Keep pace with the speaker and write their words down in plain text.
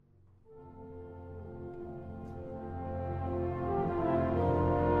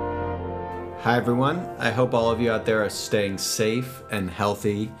Hi, everyone. I hope all of you out there are staying safe and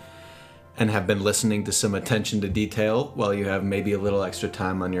healthy and have been listening to some attention to detail while you have maybe a little extra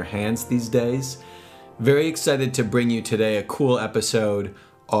time on your hands these days. Very excited to bring you today a cool episode,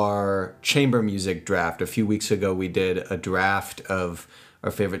 our chamber music draft. A few weeks ago, we did a draft of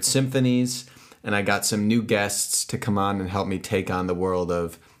our favorite symphonies, and I got some new guests to come on and help me take on the world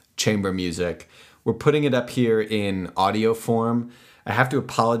of chamber music. We're putting it up here in audio form. I have to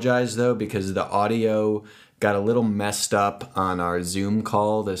apologize, though, because the audio got a little messed up on our Zoom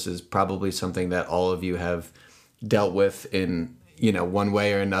call. This is probably something that all of you have dealt with in, one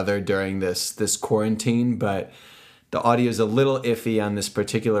way or another during this quarantine, but the audio is a little iffy on this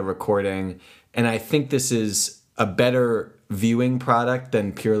particular recording, and I think this is a better viewing product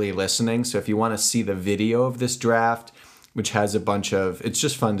than purely listening. So if you want to see the video of this draft, which has a bunch of, it's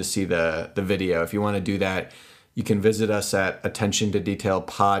just fun to see the video. If you want to do that, you can visit us at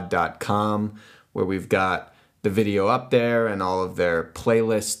attentiontodetailpod.com, where we've got the video up there and all of their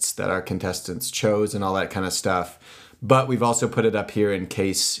playlists that our contestants chose and all that kind of stuff. But we've also put it up here in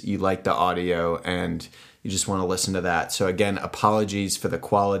case you like the audio and you just want to listen to that. So again, apologies for the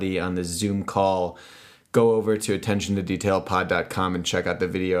quality on the Zoom call. Go over to attentiontodetailpod.com and check out the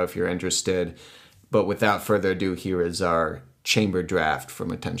video if you're interested. But without further ado, here is our chamber draft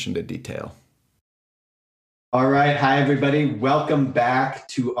from Attention to Detail. All right. Hi, everybody. Welcome back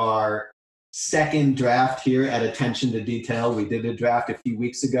to our second draft here at Attention to Detail. We did a draft a few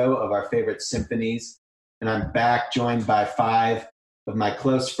weeks ago of our favorite symphonies, and I'm back joined by 5 of my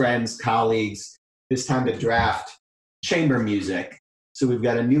close friends, colleagues, this time to draft chamber music. So we've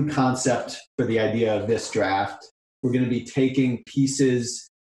got a new concept for the idea of this draft. We're going to be taking pieces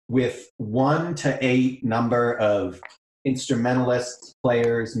with 1 to 8 number of instrumentalists,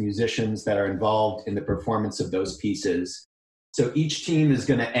 players, musicians that are involved in the performance of those pieces. So each team is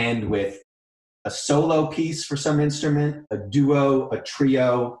going to end with a solo piece for some instrument, a duo, a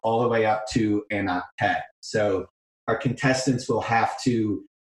trio, all the way up to an octet. So our contestants will have to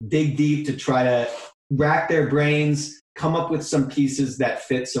dig deep to try to rack their brains, come up with some pieces that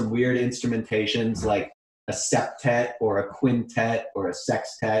fit some weird instrumentations like a septet or a quintet or a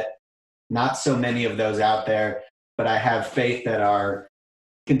sextet. Not so many of those out there, but I have faith that our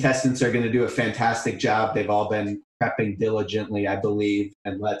contestants are going to do a fantastic job. They've all been prepping diligently, I believe.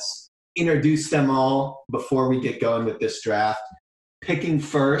 And let's introduce them all before we get going with this draft. Picking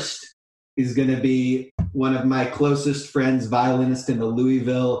first is going to be one of my closest friends, violinist in the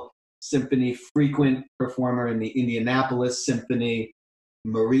Louisville Symphony, frequent performer in the Indianapolis Symphony,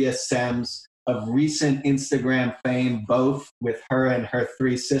 Maria Sems, of recent Instagram fame, both with her and her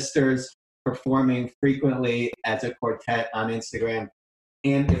 3 sisters, performing frequently as a quartet on Instagram.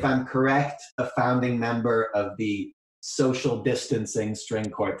 And if I'm correct, a founding member of the Social Distancing String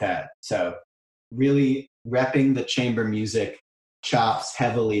Quartet. So really repping the chamber music chops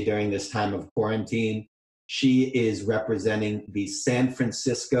heavily during this time of quarantine. She is representing the San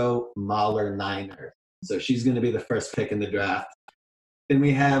Francisco Mahler Niner. So she's going to be the first pick in the draft. Then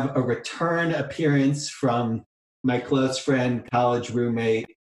we have a return appearance from my close friend, college roommate,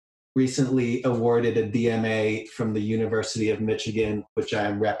 recently awarded a DMA from the University of Michigan, which I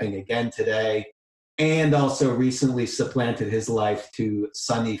am repping again today, and also recently supplanted his life to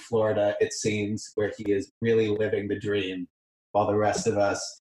sunny Florida, it seems, where he is really living the dream while the rest of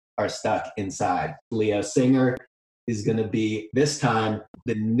us are stuck inside. Leo Singer is going to be, this time,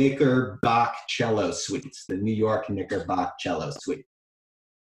 the Knickerbock Cello Suite, the New York Knickerbock Cello Suite.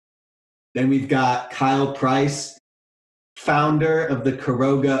 Then we've got Kyle Price, founder of the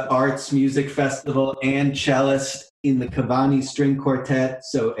Caroga Arts Music Festival and cellist in the Cavani String Quartet,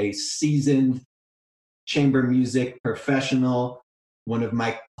 so a seasoned chamber music professional, one of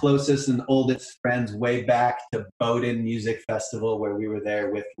my closest and oldest friends way back to Bowdoin Music Festival, where we were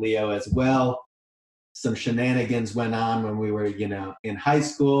there with Leo as well. Some shenanigans went on when we were, in high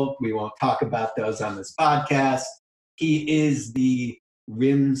school. We won't talk about those on this podcast. He is the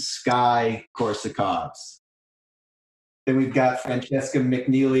Rimsky Korsakovs. Then we've got Francesca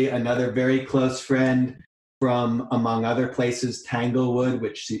McNeely, another very close friend from, among other places, Tanglewood,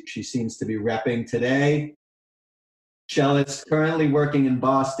 which she seems to be repping today. Cellist currently working in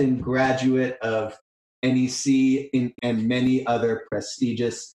Boston, graduate of NEC and many other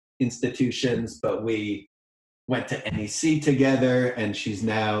prestigious institutions, but we went to NEC together, and she's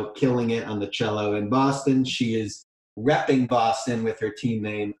now killing it on the cello in Boston. She is repping Boston with her team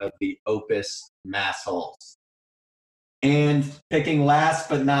name of the Opus Massholes. And picking last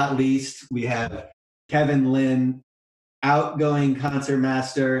but not least, we have Kevin Lynn, outgoing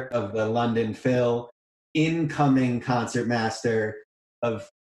concertmaster of the London Phil, incoming concertmaster of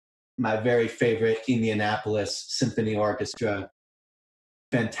my very favorite Indianapolis Symphony Orchestra.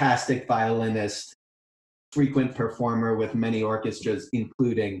 Fantastic violinist, frequent performer with many orchestras,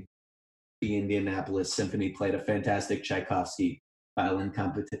 including the Indianapolis Symphony. Played a fantastic Tchaikovsky violin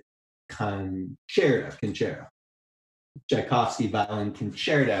concerto. Tchaikovsky violin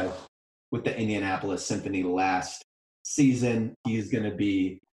concerto with the Indianapolis Symphony last season. He's going to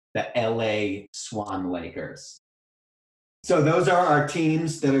be the LA Swan Lakers. So those are our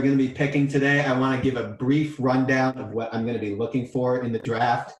teams that are going to be picking today. I want to give a brief rundown of what I'm going to be looking for in the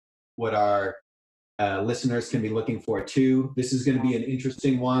draft, what our listeners can be looking for too. This is going to be an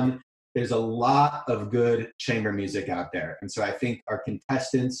interesting one. There's a lot of good chamber music out there. And so I think our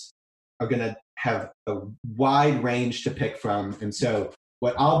contestants are going to have a wide range to pick from. And so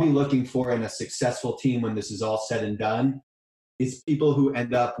what I'll be looking for in a successful team when this is all said and done is people who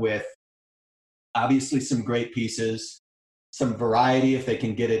end up with obviously some great pieces, some variety if they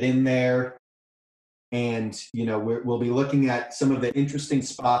can get it in there. And, you know, we'll be looking at some of the interesting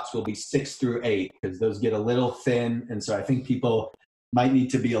spots will be 6 through 8 because those get a little thin. And so I think people might need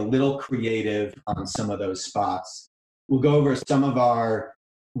to be a little creative on some of those spots. We'll go over some of our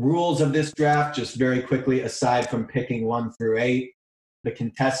rules of this draft just very quickly, aside from picking 1 through 8. The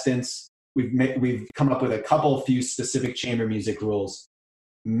contestants, we've come up with a few specific chamber music rules.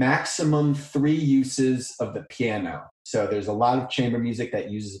 Maximum 3 uses of the piano. So there's a lot of chamber music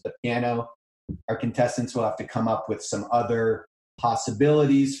that uses the piano. Our contestants will have to come up with some other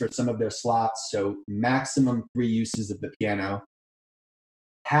possibilities for some of their slots. So maximum 3 uses of the piano.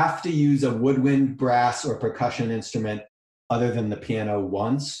 Have to use a woodwind, brass, or percussion instrument other than the piano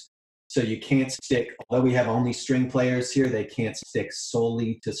once. So you can't stick, although we have only string players here, they can't stick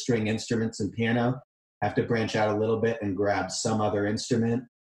solely to string instruments and piano. Have to branch out a little bit and grab some other instrument.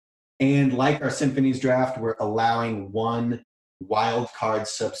 And like our symphonies draft, we're allowing 1 wild card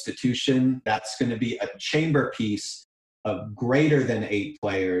substitution. That's going to be a chamber piece of greater than 8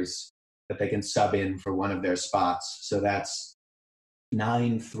 players that they can sub in for one of their spots. So that's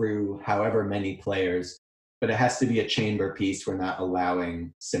 9 through however many players, but it has to be a chamber piece. We're not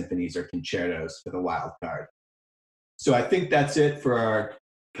allowing symphonies or concertos for the wild card. So I think that's it for our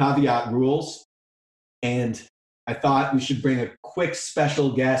caveat rules. And I thought we should bring a quick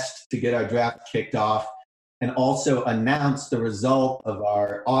special guest to get our draft kicked off and also announce the result of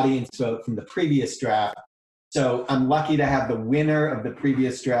our audience vote from the previous draft. So I'm lucky to have the winner of the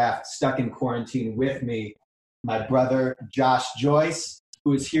previous draft stuck in quarantine with me, my brother, Josh Joyce,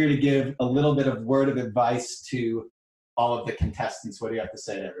 who is here to give a little bit of word of advice to all of the contestants. What do you have to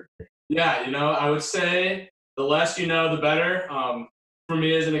say to everybody? Yeah, you know, I would say the less you know, the better. For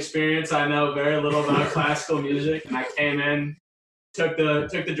me as an experience, I know very little about classical music, and I came in, took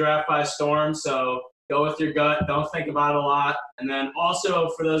the draft by storm, so go with your gut. Don't think about it a lot. And then also,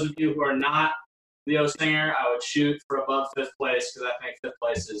 for those of you who are not Leo Singer, I would shoot for above 5th place because I think 5th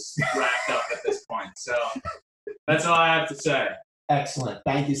place is racked up at this point. So that's all I have to say. Excellent.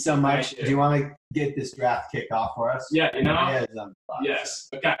 Thank you so much. Do you want to get this draft kicked off for us? Yeah, you know? Maria is on the clock. Yes.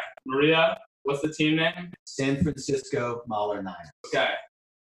 Okay. Maria, what's the team name? San Francisco Mahler Niners. Okay.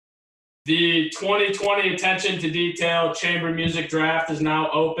 The 2020 Attention to Detail Chamber Music Draft is now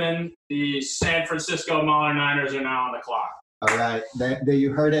open. The San Francisco Mahler Niners are now on the clock. All right. There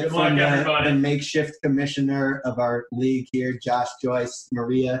you heard it. Good from the makeshift commissioner of our league here, Josh Joyce.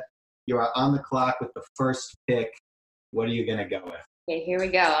 Maria, you are on the clock with the first pick. What are you going to go with? Okay, here we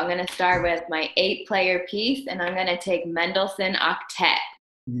go. I'm going to start with my 8-player piece, and I'm going to take Mendelssohn Octet.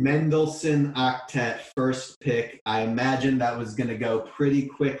 Mendelssohn Octet, first pick. I imagine that was going to go pretty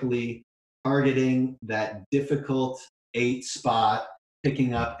quickly, targeting that difficult 8 spot,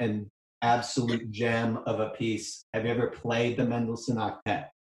 picking up an absolute gem of a piece. Have you ever played the Mendelssohn Octet?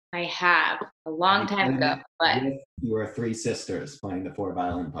 I have, a long time ago. But your 3 sisters playing the 4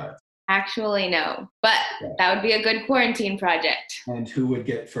 violin parts. Actually, no. But that would be a good quarantine project. And who would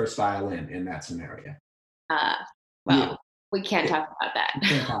get first violin in that scenario? We can't talk about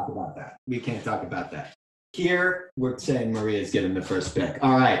that. We can't talk about that. Here, we're saying Maria's getting the first pick.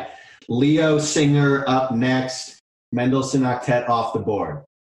 All right. Leo Singer up next. Mendelssohn Octet off the board.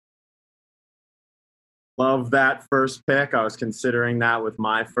 Love that first pick. I was considering that with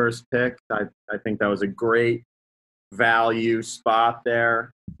my first pick. I think that was a great value spot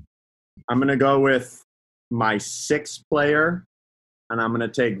there. I'm going to go with my 6th player, and I'm going to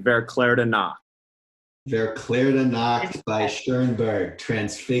take Verclair de Nacht. Verclair de Nacht by Schoenberg.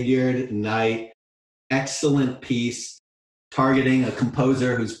 Transfigured Night. Excellent piece, targeting a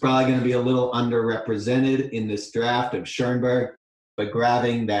composer who's probably going to be a little underrepresented in this draft of Schoenberg, but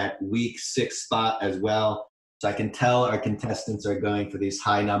grabbing that weak 6th spot as well. So I can tell our contestants are going for these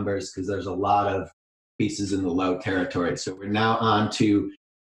high numbers because there's a lot of pieces in the low territory. So we're now on to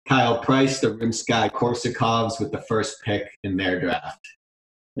Kyle Price, the Rimsky-Korsakovs, with the first pick in their draft.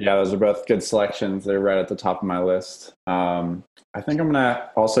 Yeah, those are both good selections. They're right at the top of my list. I think I'm going to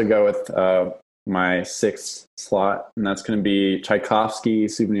also go with my sixth slot, and that's going to be Tchaikovsky,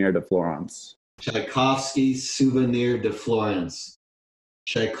 Souvenir de Florence. Tchaikovsky, Souvenir de Florence.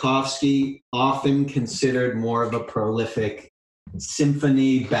 Tchaikovsky, often considered more of a prolific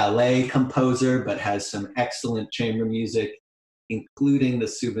symphony ballet composer, but has some excellent chamber music, including the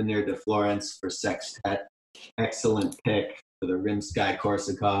Souvenir de Florence for sextet. Excellent pick for the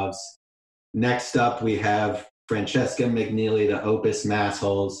Rimsky-Korsakovs. Next up, we have Francesca McNeely, the Opus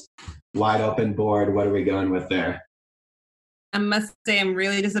Massholes. Wide open board. What are we going with there? I must say I'm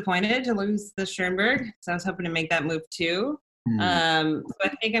really disappointed to lose the Schoenberg, so I was hoping to make that move too. So I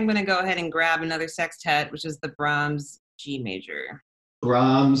think I'm going to go ahead and grab another sextet, which is the Brahms G major.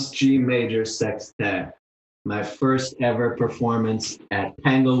 Brahms G major sextet. My first ever performance at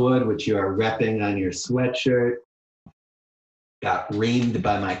Tanglewood, which you are repping on your sweatshirt. Got reamed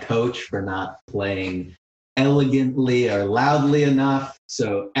by my coach for not playing elegantly or loudly enough.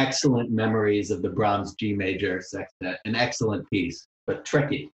 So excellent memories of the Brahms G major sextet. An excellent piece, but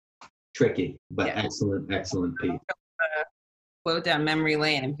tricky, but Yeah. excellent piece. Flow down memory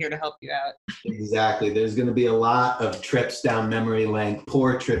lane. I'm here to help you out. Exactly. There's going to be a lot of trips down memory lane,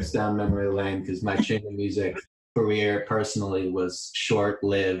 poor trips down memory lane, because my chamber music career personally was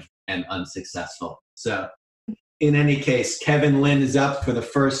short-lived and unsuccessful. So in any case, Kevin Lynn is up for the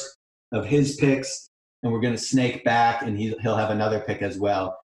first of his picks, and we're going to snake back, and he'll have another pick as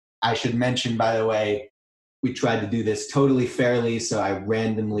well. I should mention, by the way, we tried to do this totally fairly, so I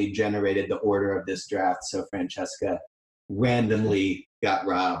randomly generated the order of this draft. So Francesca randomly got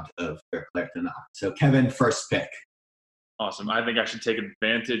robbed of Verclair Tanach. So Kevin, first pick. Awesome. I think I should take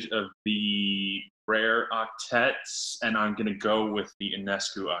advantage of the rare octets, and I'm going to go with the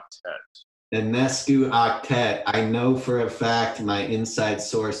Enescu octet. Enescu octet. I know for a fact my inside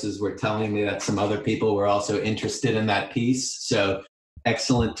sources were telling me that some other people were also interested in that piece. So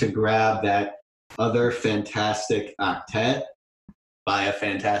excellent to grab that other fantastic octet by a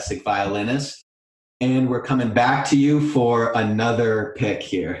fantastic violinist. And we're coming back to you for another pick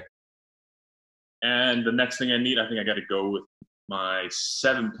here. And the next thing I need, I think I got to go with my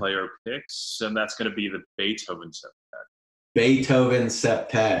 7-player picks, and that's going to be the Beethoven septet. Beethoven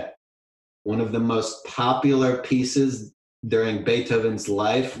septet. One of the most popular pieces during Beethoven's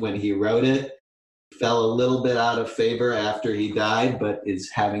life when he wrote it. Fell a little bit out of favor after he died, but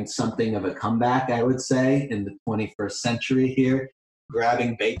is having something of a comeback, I would say, in the 21st century here.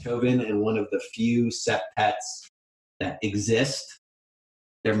 Grabbing Beethoven in one of the few septets that exist.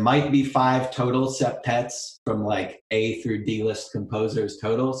 There might be 5 total septets from like A through D list composers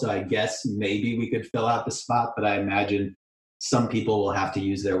total. So I guess maybe we could fill out the spot, but I imagine some people will have to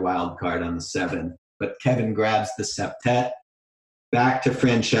use their wild card on the 7. But Kevin grabs the septet. Back to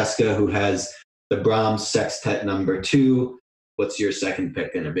Francesca, who has the Brahms sextet number 2. What's your second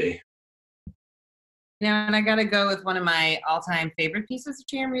pick going to be? Now, and I got to go with one of my all-time favorite pieces of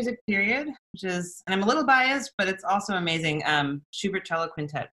chamber music, period, which is, and I'm a little biased, but it's also amazing, Schubert Cello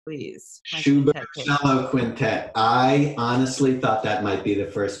Quintet, please. My Schubert quintet pick. Cello Quintet. I honestly thought that might be the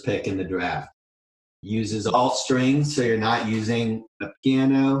first pick in the draft. Uses all strings, so you're not using a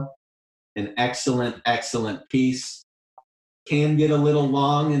piano. An excellent piece. Can get a little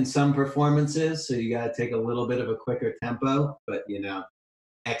long in some performances, so you got to take a little bit of a quicker tempo, but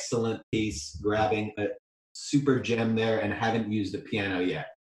excellent piece, grabbing a super gem there, and haven't used the piano yet.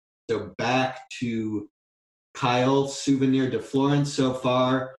 So back to Kyle, Souvenir de Florence so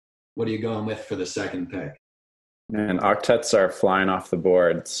far. What are you going with for the second pick? And octets are flying off the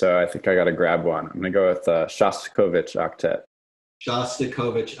board, so I think I got to grab one. I'm going to go with Shostakovich octet.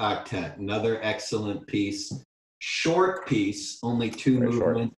 Shostakovich octet, another excellent piece. Short piece, only 2 Very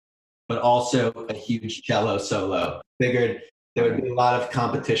movements, but also a huge cello solo. Figured there would be a lot of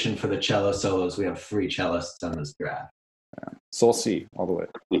competition for the cello solos. We have 3 cellists on this draft. Soul C all the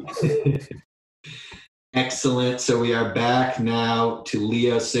way. Excellent. So we are back now to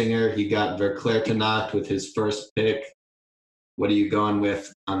Leo Singer. He got Verclair Tanach with his first pick. What are you going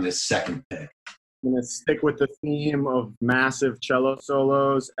with on this second pick? I'm going to stick with the theme of massive cello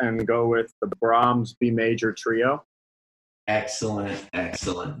solos and go with the Brahms B major trio. Excellent.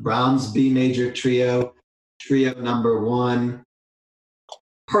 Brahms B major trio number 1.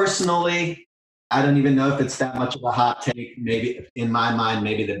 Personally, I don't even know if it's that much of a hot take. Maybe, in my mind,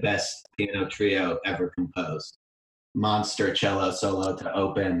 maybe the best piano trio ever composed. Monster cello solo to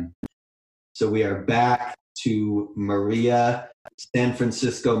open. So we are back to Maria, San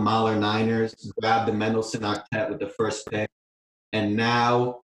Francisco Mahler Niners. Grab the Mendelssohn Octet with the first pick. And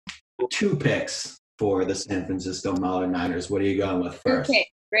now 2 picks for the San Francisco Mahler Niners. What are you going with first? Okay,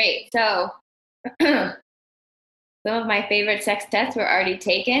 great. So some of my favorite sextets were already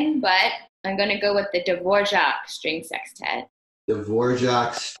taken, but I'm going to go with the Dvorak string sextet.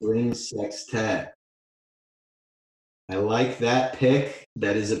 Dvorak string sextet. I like that pick.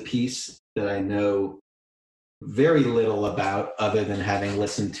 That is a piece that I know very little about other than having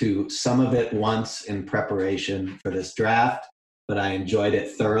listened to some of it once in preparation for this draft, but I enjoyed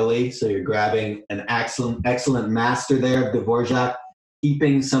it thoroughly. So you're grabbing an excellent master there of Dvorak,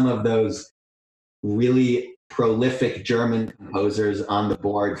 keeping some of those really prolific German composers on the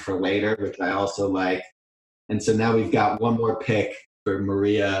board for later, which I also like. And so now we've got one more pick for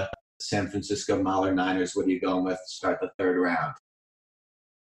Maria, San Francisco Mahler Niners. What are you going with to start the 3rd round?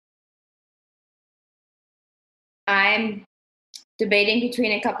 I'm debating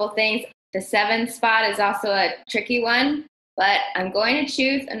between a couple things. The 7th spot is also a tricky one, but I'm going to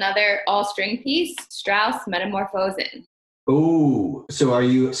choose another all-string piece, Strauss Metamorphosen. Ooh, so are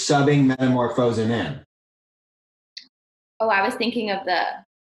you subbing Metamorphosen in? Oh, I was thinking of the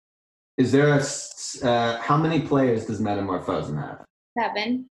Is there how many players does Metamorphosen have?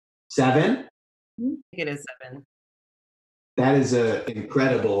 7. 7? I think it is 7. That is an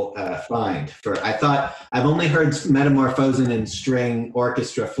incredible find. I've only heard Metamorphosen in string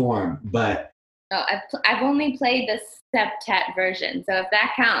orchestra form, but No, I've only played the septet version, so if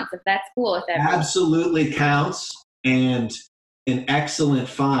that counts, if that's cool, if that absolutely counts, and an excellent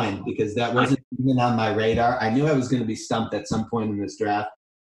find because that wasn't even on my radar. I knew I was going to be stumped at some point in this draft,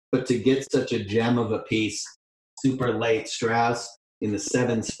 but to get such a gem of a piece, super late Strauss in the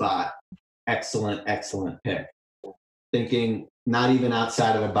 7th spot, excellent pick. Thinking not even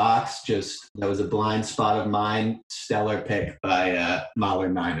outside of the box, just that was a blind spot of mine. Stellar pick by Mahler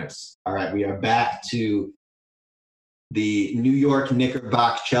Niners. All right, we are back to the New York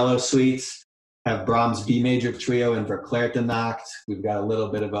Knickerbocker cello suites. Have Brahms B major trio and Verklärte-Nacht. We've got a little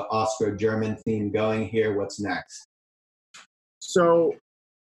bit of an Austro-German theme going here. What's next? So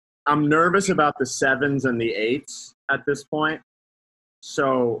I'm nervous about the 7s and the 8s at this point.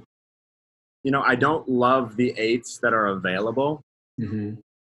 So, I don't love the 8s that are available. Mm-hmm.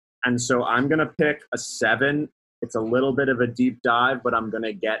 And so I'm going to pick a 7. It's a little bit of a deep dive, but I'm going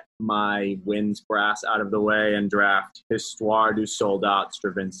to get my winds brass out of the way and draft Histoire du Soldat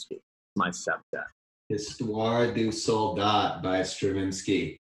Stravinsky, my septet. Histoire du Soldat by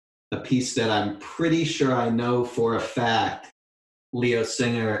Stravinsky. A piece that I'm pretty sure I know for a fact Leo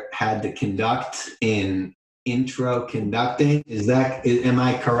Singer had to conduct in intro conducting. Am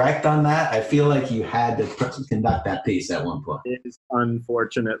I correct on that? I feel like you had to conduct that piece at one point. It is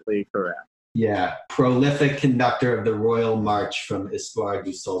unfortunately correct. Yeah, prolific conductor of the Royal March from Histoire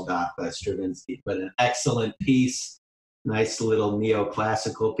du Soldat by Stravinsky, but an excellent piece, nice little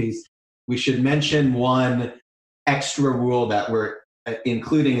neoclassical piece. We should mention one extra rule that we're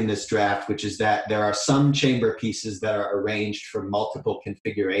including in this draft, which is that there are some chamber pieces that are arranged for multiple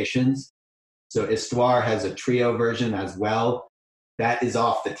configurations. So Histoire has a trio version as well. That is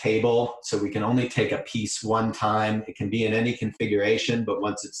off the table, so we can only take a piece one time. It can be in any configuration, but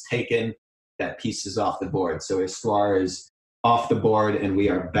once it's taken, that piece is off the board. So Histoire is off the board, and we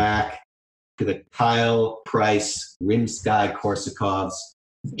are back to the Kyle Price Rimsky-Korsakovs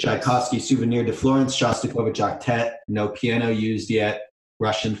Tchaikovsky Souvenir de Florence Shostakovich Octet. No piano used yet.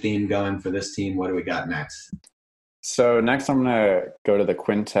 Russian theme going for this team. What do we got next? So next I'm going to go to the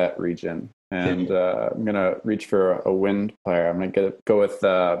quintet region, and I'm going to reach for a wind player. I'm going to go with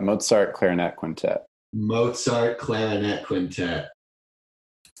Mozart Clarinet Quintet. Mozart Clarinet Quintet.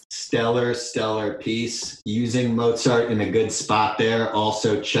 Stellar piece. Using Mozart in a good spot there.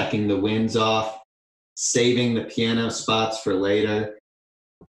 Also checking the winds off. Saving the piano spots for later.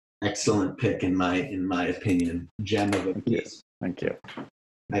 Excellent pick in my opinion. Gem of a piece. Thank you.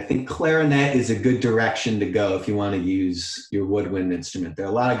 I think clarinet is a good direction to go if you want to use your woodwind instrument. There are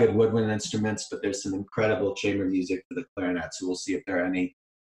a lot of good woodwind instruments, but there's some incredible chamber music for the clarinet, so we'll see if there are any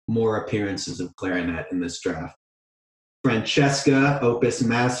more appearances of clarinet in this draft. Francesca, Opus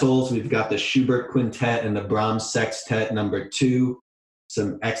Massholes. We've got the Schubert Quintet and the Brahms Sextet number 2.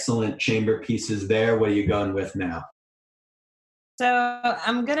 Some excellent chamber pieces there. What are you going with now? So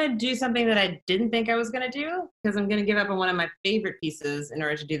I'm going to do something that I didn't think I was going to do, because I'm going to give up on one of my favorite pieces in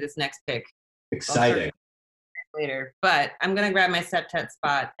order to do this next pick. Exciting. Later. But I'm going to grab my septet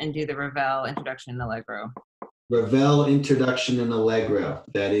spot and do the Ravel Introduction in Allegro. Ravel Introduction in Allegro.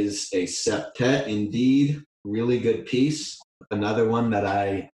 That is a septet indeed. Really good piece. Another one that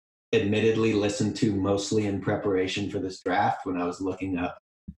I admittedly listened to mostly in preparation for this draft when I was looking up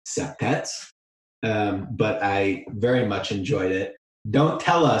septets. But I very much enjoyed it. Don't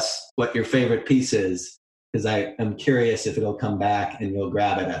tell us what your favorite piece is, because I am curious if it'll come back and you'll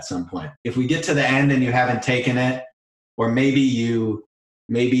grab it at some point. If we get to the end and you haven't taken it, or maybe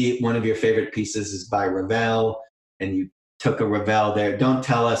one of your favorite pieces is by Ravel and you took a Ravel there, don't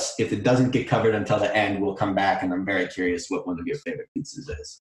tell us. If it doesn't get covered until the end, we'll come back, and I'm very curious what one of your favorite pieces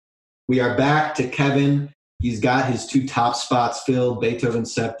is. We are back to Kevin. He's got his 2 top spots filled, Beethoven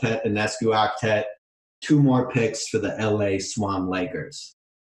Septet and Enescu Octet. 2 more picks for the LA Swan Lakers.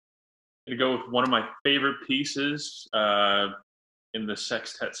 I'm going to go with one of my favorite pieces in the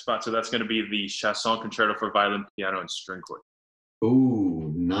sextet spot. So that's going to be the Chansons Concerto for Violin, Piano, and String Quartet.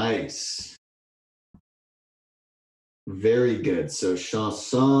 Ooh, nice. Very good. So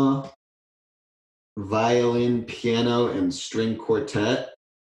Chansons, Violin, Piano, and String Quartet.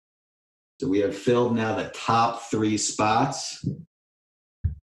 So we have filled now the top 3 spots.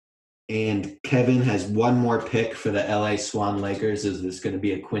 And Kevin has one more pick for the LA Swan Lakers. Is this going to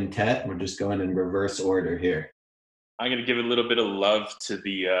be a quintet? We're just going in reverse order here. I'm going to give a little bit of love to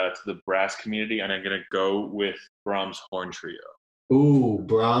the brass community, and I'm going to go with Brahms Horn Trio. Ooh,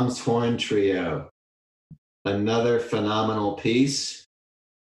 Brahms Horn Trio. Another phenomenal piece.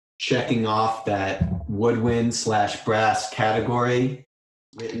 Checking off that woodwind/brass category.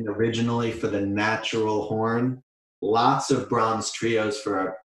 Written originally for the natural horn. Lots of Brahms trios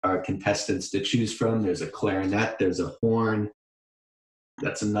for our contestants to choose from. There's a clarinet, there's a horn.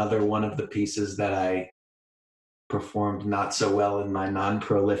 That's another one of the pieces that I performed not so well in my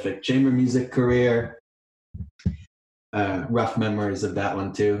non-prolific chamber music career. Rough memories of that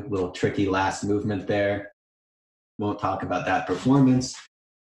one too. A little tricky last movement there. Won't talk about that performance.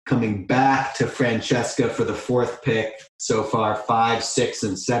 Coming back to Francesca for the 4th pick. So far, 5, 6,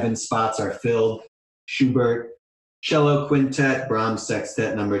 and 7 spots are filled. Schubert Cello Quintet, Brahms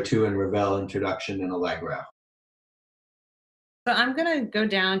Sextet number 2, and Ravel Introduction and Allegro. So I'm going to go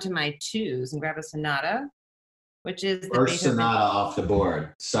down to my 2s and grab a sonata, which is the First Beethoven. sonata off the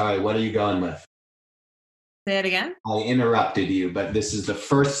board. Sorry, what are you going with? Say it again? I interrupted you, but this is the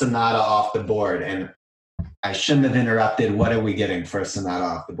first sonata off the board, and I shouldn't have interrupted. What are we getting for a sonata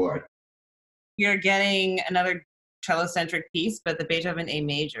off the board? You're getting another cello-centric piece, but the Beethoven A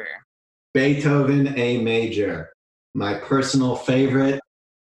major. Beethoven A major. My personal favorite,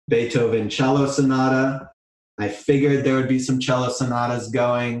 Beethoven Cello Sonata. I figured there would be some cello sonatas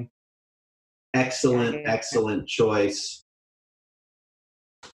going. Excellent choice.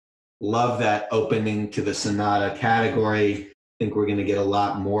 Love that opening to the sonata category. I think we're going to get a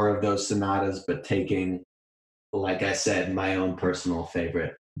lot more of those sonatas, but taking, like I said, my own personal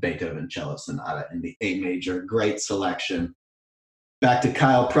favorite, Beethoven Cello Sonata in the A major. Great selection. Back to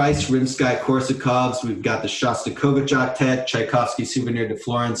Kyle Price, Rimsky-Korsakovs. We've got the Shostakovich Octet, Tchaikovsky Souvenir de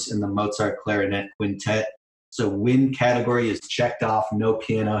Florence, and the Mozart Clarinet Quintet. So win category is checked off. No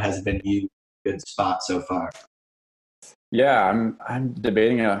piano has been used. Good spot so far. Yeah, I'm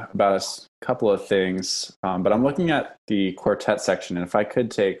debating about a couple of things, but I'm looking at the quartet section, and if I could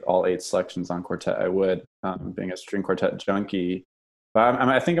take all 8 selections on quartet, I would, being a string quartet junkie. But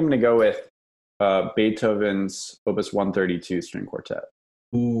I think I'm going to go with Beethoven's Opus 132 string quartet.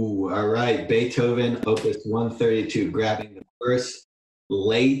 Ooh, all right. Beethoven, Opus 132, grabbing the first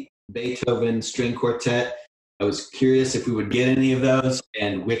late Beethoven string quartet. I was curious if we would get any of those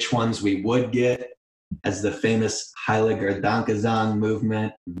and which ones we would get, as the famous Heiliger Dankgesang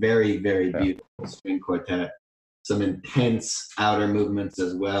movement. Very, very beautiful string quartet. Some intense outer movements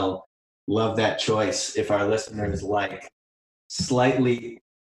as well. Love that choice. If our listeners like slightly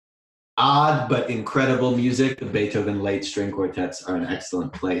odd but incredible music, the Beethoven late string quartets are an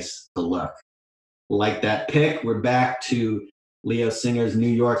excellent place to look. Like that pick, we're back to Leo Singer's New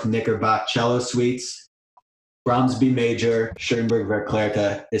York Knickerbocker cello suites. Brahms B major, Schoenberg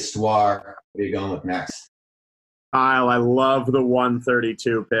Verklärte, Histoire. What are you going with next? Kyle, I love the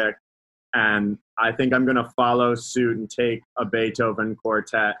 132 pick, and I think I'm going to follow suit and take a Beethoven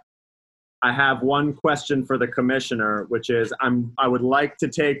quartet. I have one question for the commissioner, which is I would like to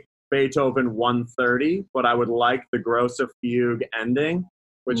take Beethoven 130, but I would like the Grosse Fugue ending,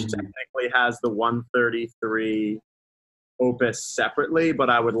 which technically has the 133 opus separately, but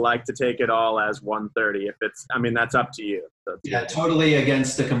I would like to take it all as 130. If it's, I mean, that's up to you. Yeah, totally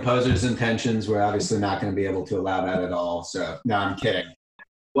against the composer's intentions. We're obviously not going to be able to allow that at all. So, no, I'm kidding.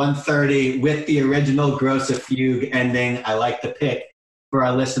 130 with the original Grosse Fugue ending. I like the pick. For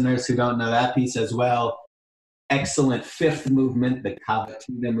our listeners who don't know that piece as well, excellent 5th movement, the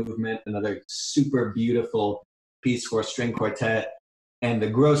Cavatina movement, another super beautiful piece for string quartet. And the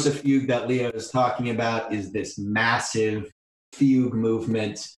grosse fugue that Leo is talking about is this massive fugue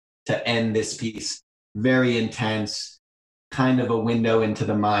movement to end this piece. Very intense, kind of a window into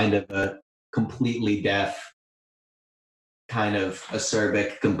the mind of a completely deaf, kind of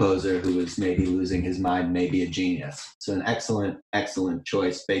acerbic composer who is maybe losing his mind, maybe a genius. So an excellent, excellent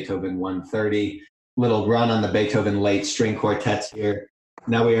choice. Beethoven 130. Little run on the Beethoven late string quartets here.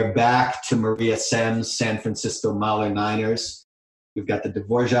 Now we are back to Maria Sem's San Francisco Mahler Niners. We've got the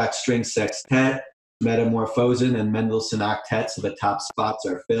Dvorak String Sextet, Metamorphosen, and Mendelssohn Octet, so the top spots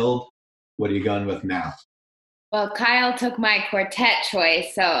are filled. What are you going with now? Well, Kyle took my quartet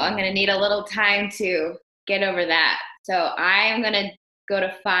choice, so I'm going to need a little time to get over that. So I'm going to go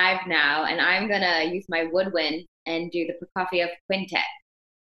to 5 now, and I'm going to use my woodwind and do the Prokofiev Quintet.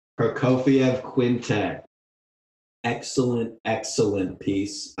 Prokofiev Quintet. Excellent, excellent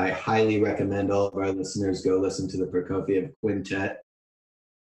piece. I highly recommend all of our listeners go listen to the Prokofiev Quintet.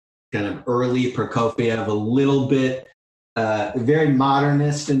 Kind of early Prokofiev, a little bit very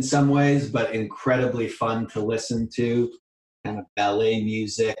modernist in some ways, but incredibly fun to listen to. Kind of ballet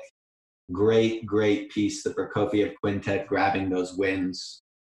music. Great, great piece, the Prokofiev Quintet, grabbing those winds.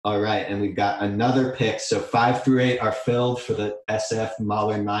 All right, and we've got another pick. So 5 through 8 are filled for the SF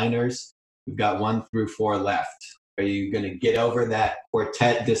Mahler Niners. We've got 1 through 4 left. Are you going to get over that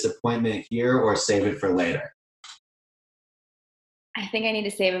quartet disappointment here or save it for later? I think I need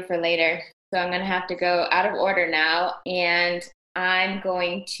to save it for later. So I'm going to have to go out of order now. And I'm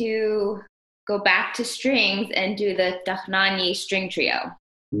going to go back to strings and do the Dochnani String Trio.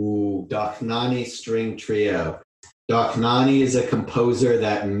 Ooh, Dochnani String Trio. Dochnani is a composer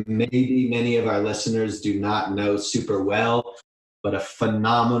that maybe many of our listeners do not know super well, but a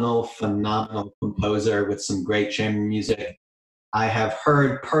phenomenal, phenomenal composer with some great chamber music. I have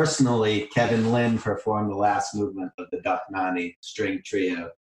heard personally Kevin Lynn perform the last movement of the Dochnani String Trio.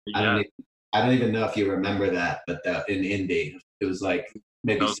 Yeah. I don't even know if you remember that, but in Indy, it was like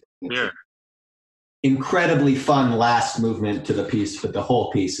maybe incredibly fun last movement to the piece, but the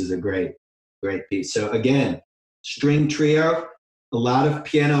whole piece is a great, great piece. So again, string trio, a lot of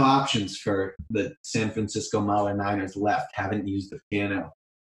piano options for the San Francisco Mahler Niners left. Haven't used the piano.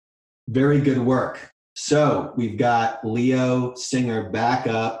 Very good work. So we've got Leo Singer back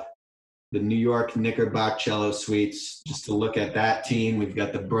up, the New York Knickerbocker Cello Suites. Just to look at that team, we've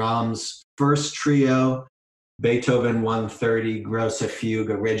got the Brahms first trio, Beethoven 130, Grosse Fugue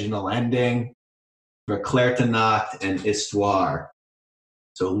original ending, Verklärte Nacht, and Histoire.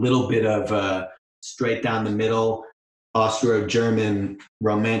 So a little bit of straight down the middle, Austro-German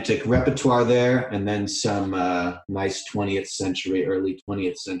romantic repertoire there, and then some nice 20th century, early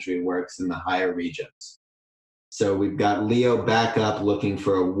 20th century works in the higher regions. So we've got Leo back up looking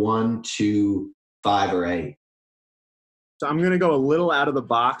for a 1, 2, 5, or 8. So I'm going to go a little out of the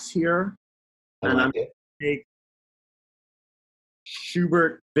box here. I'm going to take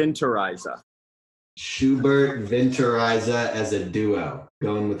Schubert Winterreise. Schubert Winterreise as a duo,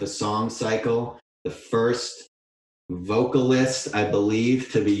 going with the song cycle, the first vocalist, I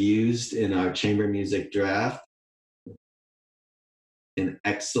believe, to be used in our chamber music draft. An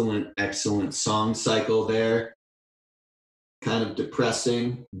excellent, excellent song cycle there. Kind of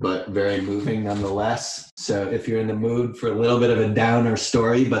depressing, but very moving nonetheless. So if you're in the mood for a little bit of a downer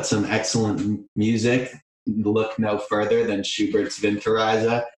story, but some excellent music, look no further than Schubert's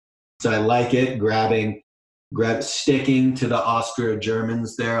Winterreise. So I like it, sticking to the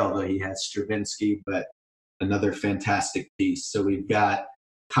Austro-Germans there, although he has Stravinsky, but another fantastic piece. So we've got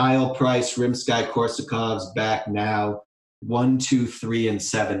Kyle Price, Rimsky-Korsakov's back now. 1, 2, 3, and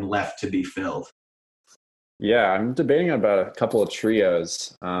 7 left to be filled. Yeah, I'm debating about a couple of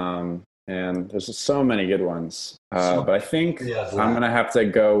trios, and there's just so many good ones. But I think I'm going to have to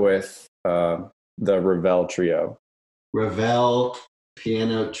go with the Ravel trio. Ravel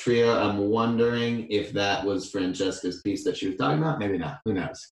piano trio. I'm wondering if that was Francesca's piece that she was talking about. Maybe not. Who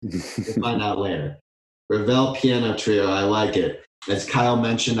knows? We'll find out later. Ravel piano trio. I like it. As Kyle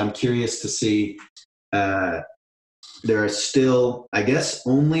mentioned, I'm curious to see. There are still, I guess,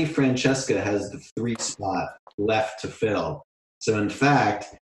 only Francesca has the 3 spot left to fill. So in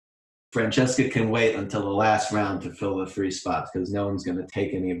fact, Francesca can wait until the last round to fill the 3 spots because no one's going to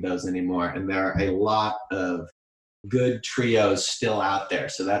take any of those anymore. And there are a lot of good trios still out there.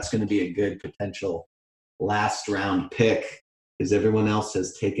 So that's going to be a good potential last round pick because everyone else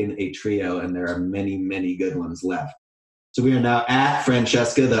has taken a trio and there are many, many good ones left. So we are now at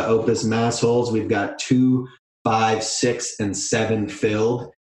Francesca, the Opus Mass holes. We've got 2, 5, 6, and 7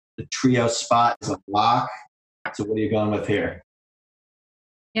 filled. The trio spot is a block. So what are you going with here?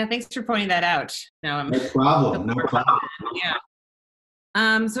 Yeah, thanks for pointing that out. No problem. No problem. Yeah.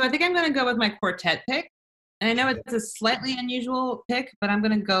 So I think I'm going to go with my quartet pick. And I know it's a slightly unusual pick, but I'm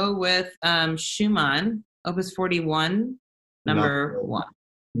going to go with Schumann, Opus 41, number 1.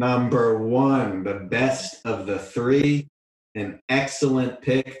 Number 1, the best of the 3. An excellent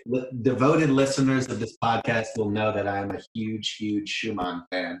pick. Devoted listeners of this podcast will know that I am a huge, huge Schumann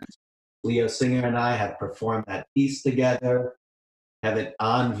fan. Leo Singer and I have performed that piece together, have it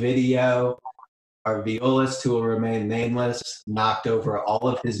on video. Our violist, who will remain nameless, knocked over all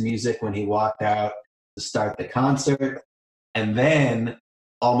of his music when he walked out to start the concert, and then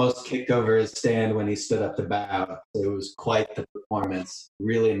almost kicked over his stand when he stood up to bow. So it was quite the performance,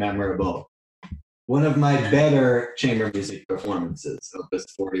 really memorable. One of my better chamber music performances, Opus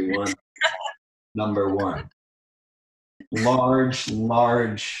 41, number 1.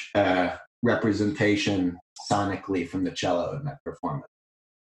 Large representation sonically from the cello in that performance.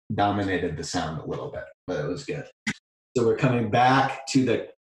 Dominated the sound a little bit, but it was good. So we're coming back to the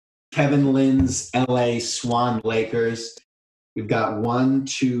Kevin Lynn's LA Swan Lakers. We've got 1,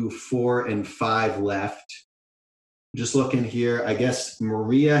 2, 4, and 5 left. Just looking here, I guess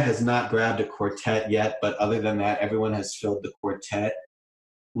Maria has not grabbed a quartet yet, but other than that, everyone has filled the quartet.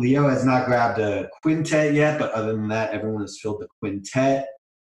 Leo has not grabbed a quintet yet, but other than that, everyone has filled the quintet.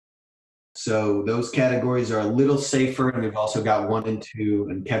 So those categories are a little safer, and we've also got 1 and 2,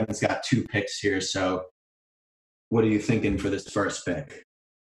 and Kevin's got 2 picks here. So what are you thinking for this first pick?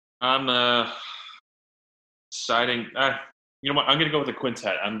 I'm deciding. You know what? I'm gonna go with the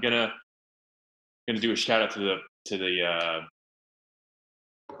quintet. I'm gonna do a shout out to the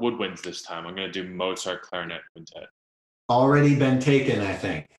woodwinds this time. I'm gonna do Mozart clarinet quintet. Already been taken, I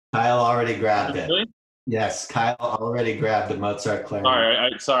think. Kyle already grabbed it. Really? Yes, Kyle already grabbed the Mozart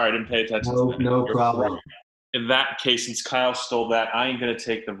clarinet. Sorry, I didn't pay attention to that. No problem. In that case, since Kyle stole that, I am going to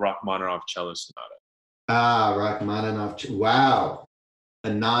take the Rachmaninoff cello sonata. Rachmaninoff. Wow.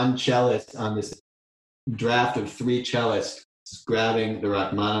 A non-cellist on this draft of 3 cellists grabbing the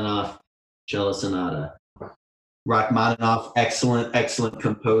Rachmaninoff cello sonata. Rachmaninoff, excellent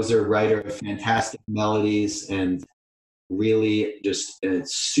composer, writer of fantastic melodies, and really just a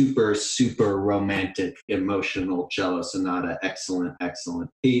super, super romantic, emotional cello sonata. Excellent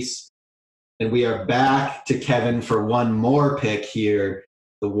piece. And we are back to Kevin for one more pick here.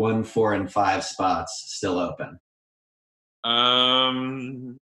 The 1, 4, and 5 spots still open.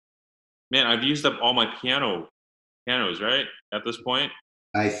 Man, I've used up all my pianos, right? At this point?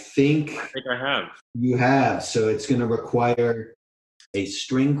 I think I have. You have. So it's going to require a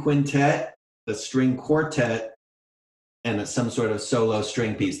string quintet, a string quartet, and some sort of solo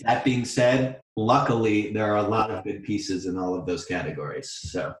string piece. That being said, luckily, there are a lot of good pieces in all of those categories.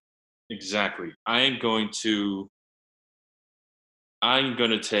 So exactly. I'm going to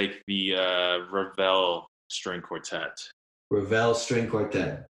take the Ravel string quartet. Ravel string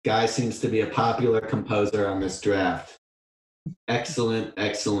quartet. Guy seems to be a popular composer on this draft.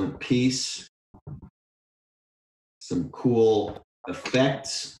 Excellent piece. Some cool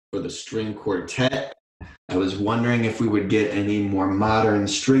effects for the string quartet. I was wondering if we would get any more modern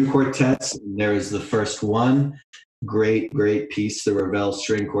string quartets. There is the first one. Great piece, the Ravel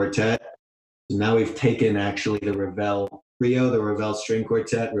string quartet. So now we've taken actually the Ravel trio, the Ravel string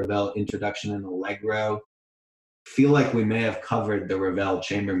quartet, Ravel introduction and allegro. Feel like we may have covered the Ravel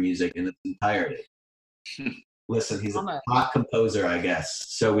chamber music in its entirety. Listen, he's a hot composer, I guess.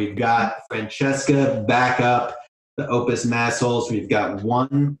 So we've got Francesca back up the Opus Massholes. We've got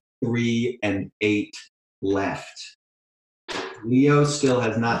 1, 3, and 8 left. Leo still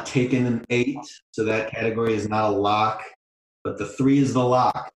has not taken an 8, so that category is not a lock. But the 3 is the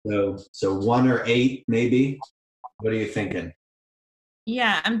lock. So 1 or 8, maybe. What are you thinking?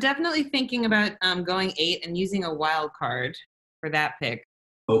 Yeah, I'm definitely thinking about going 8 and using a wild card for that pick.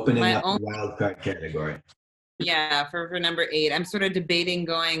 Opening up the wild card category. Yeah, for number 8. I'm sort of debating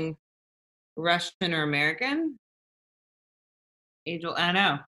going Russian or American. I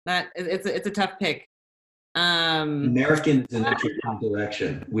know. It's a tough pick. American is an interesting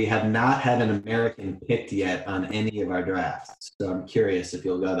direction. We have not had an American picked yet on any of our drafts. So I'm curious if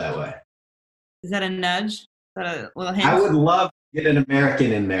you'll go that way. Is that a nudge? Is that a little hint? I would love to get an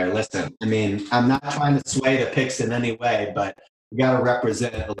American in there. Listen, I mean, I'm not trying to sway the picks in any way, but we got to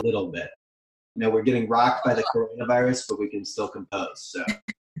represent it a little bit. You know, we're getting rocked by the coronavirus, but we can still compose. So,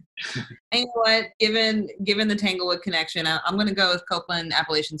 and you know what? Given the Tanglewood connection, I'm going to go with Copeland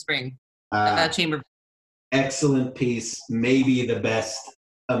Appalachian Spring chamber. Excellent piece, maybe the best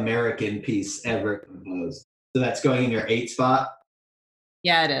American piece ever composed. So that's going in your 8 spot?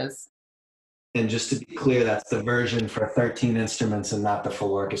 Yeah, it is. And just to be clear, that's the version for 13 instruments and not the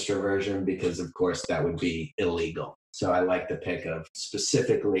full orchestra version, because of course that would be illegal. So I like the pick of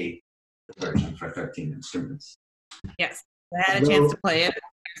specifically the version for 13 instruments. Yes, I had a chance to play it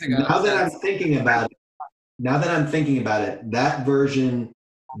years ago. Now that I'm thinking about it, that version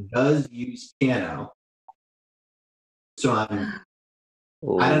does use piano. So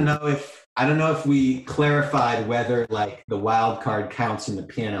I don't know if we clarified whether like the wild card counts in the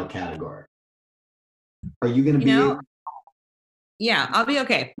piano category. Are you going to be? Yeah, I'll be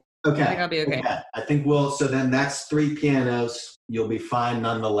okay. Okay. I think I'll be okay. I think so then that's 3 pianos. You'll be fine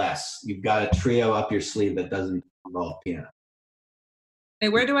nonetheless. You've got a trio up your sleeve that doesn't involve piano. Wait,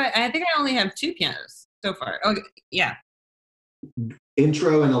 where do I think I only have 2 pianos so far. Oh, yeah.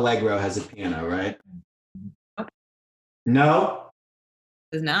 Intro and Allegro has a piano, right? Okay. No?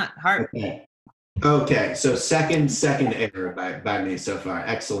 It's not hard. Okay. So second error by me so far.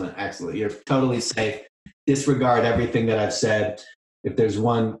 Excellent. You're totally safe. Disregard everything that I've said. If there's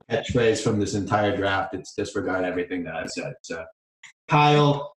one catchphrase from this entire draft, it's disregard everything that I've said. So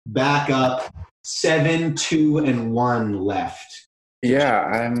Kyle, back up. 7, 2, and 1 left. Yeah,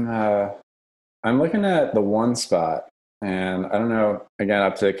 I'm looking at the 1 spot, and I don't know. Again,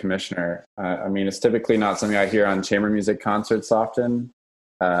 up to the commissioner. I mean, it's typically not something I hear on chamber music concerts often.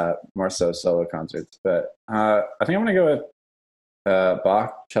 More so solo concerts. But I think I'm going to go with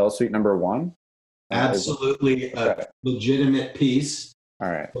Bach Cello Suite Number 1. Absolutely a legitimate piece. All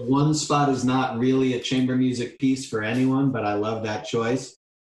right. The 1 spot is not really a chamber music piece for anyone, but I love that choice.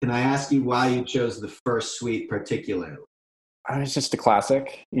 Can I ask you why you chose the first suite particularly? It's just a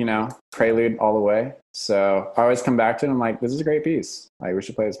classic, prelude all the way. So I always come back to it and I'm like, this is a great piece. Like, we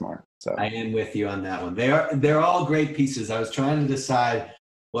should play this more. So I am with you on that one. They're all great pieces. I was trying to decide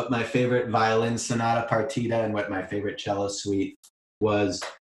what my favorite violin sonata partita and what my favorite cello suite was.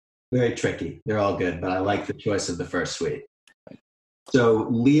 Very tricky. They're all good, but I like the choice of the first suite. So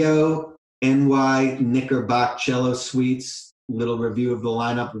Leo, NY, Knickerbocker cello suites, little review of the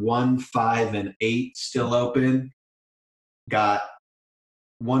lineup, 1, 5, and 8 still open. Got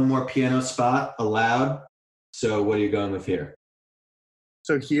 1 more piano spot allowed. So what are you going with here?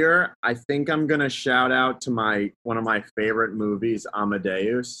 So here, I think I'm going to shout out to one of my favorite movies,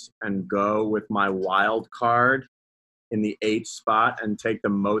 Amadeus, and go with my wild card in the 8th spot and take the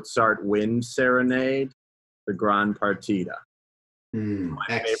Mozart Wind Serenade, the Grand Partita.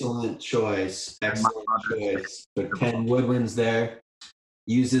 Excellent choice. So Ken Woodwinds there.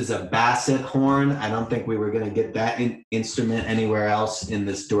 Uses a basset horn. I don't think we were going to get that instrument anywhere else in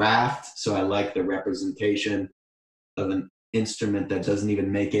this draft. So I like the representation of an instrument that doesn't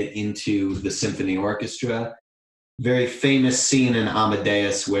even make it into the symphony orchestra. Very famous scene in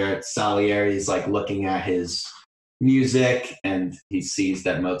Amadeus where Salieri is like looking at his music and he sees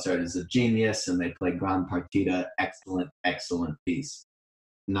that Mozart is a genius and they play Grand Partita. Excellent piece.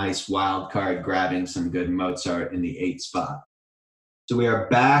 Nice wild card grabbing some good Mozart in the 8th spot. So we are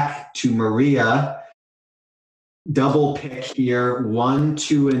back to Maria. Double pick here. 1,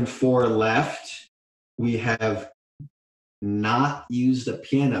 2, and 4 left. We have not used a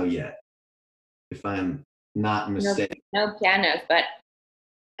piano yet, if I'm not mistaken. No pianos, but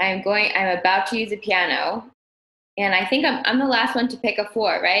I'm about to use a piano. And I think I'm the last one to pick a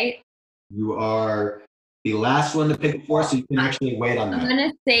 4, right? You are the last one to pick a 4, so you can actually wait on that.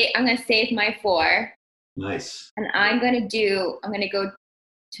 I'm gonna save my 4. Nice. And I'm gonna go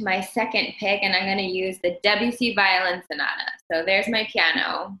to my second pick, and I'm gonna use the Debussy Violin Sonata. So there's my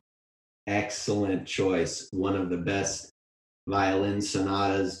piano. Excellent choice. One of the best violin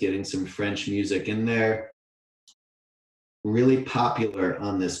sonatas, getting some French music in there. Really popular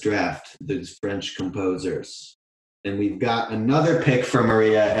on this draft, these French composers. And we've got another pick for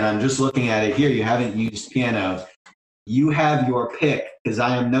Maria, and I'm just looking at it here. You haven't used piano. You have your pick, because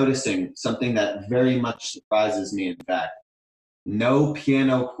I am noticing something that very much surprises me, in fact. No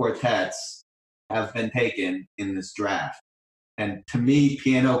piano quartets have been taken in this draft. And to me,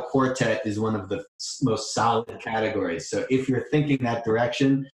 piano quartet is one of the most solid categories. So if you're thinking that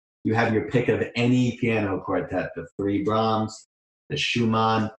direction, you have your pick of any piano quartet, the 3 Brahms, the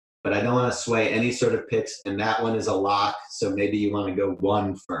Schumann, but I don't want to sway any sort of picks, and that one is a lock, so maybe you want to go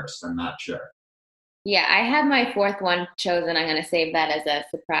 1 first. I'm not sure. Yeah, I have my 4th one chosen. I'm going to save that as a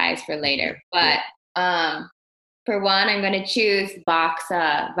surprise for later. But for 1, I'm going to choose Bach's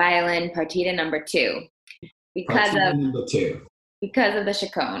Violin Partita Number 2 because of the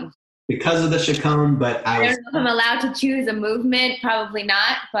chaconne. Because of the chaconne, but I don't know if I'm allowed to choose a movement. Probably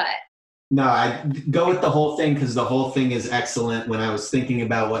not, but. No, I go with the whole thing because the whole thing is excellent. When I was thinking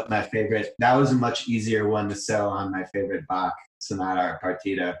about what my favorite, that was a much easier one to sell on my favorite Bach sonata or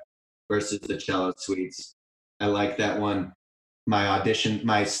partita versus the cello suites. I like that one.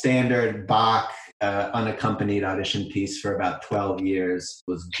 My standard Bach unaccompanied audition piece for about 12 years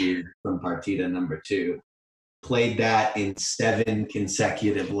was Jude from Partita number 2. Played that in 7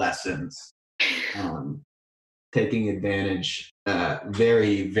 consecutive lessons, taking advantage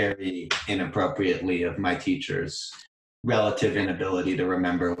very, very inappropriately of my teacher's relative inability to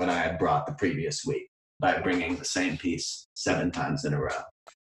remember what I had brought the previous week by bringing the same piece 7 times in a row.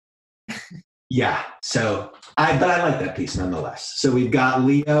 Yeah, but I like that piece nonetheless. So we've got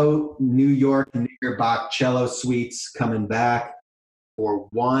Leo, New York, Knickerbocker cello suites coming back for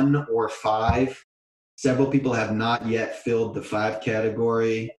 1 or 5. Several people have not yet filled the 5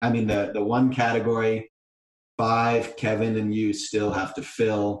 category. I mean, the 1 category. 5, Kevin and you still have to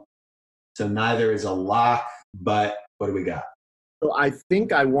fill. So neither is a lock, but what do we got? So I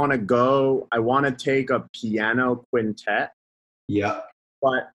think I want to take a piano quintet. Yep.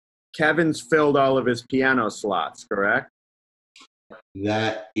 But Kevin's filled all of his piano slots, correct?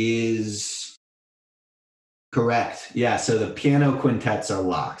 That is correct. Yeah, so the piano quintets are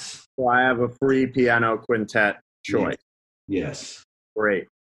locks. So I have a free piano quintet choice. Yes. Great.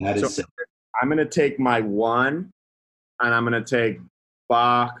 That is so I'm going to take my 1, and I'm going to take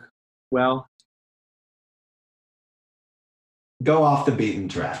Bach. Well, go off the beaten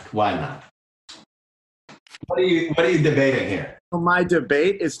track. Why not? What are you debating here? So my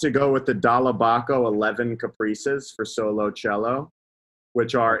debate is to go with the Dall'Abaco 11 Caprices for solo cello,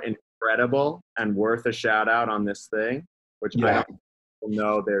 which are incredible and worth a shout out on this thing, which I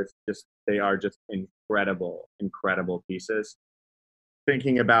know they are just incredible pieces.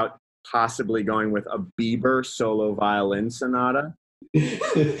 Thinking about possibly going with a Bieber solo violin sonata.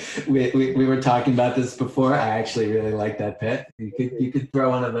 we were talking about this before. I actually really like that pick. You could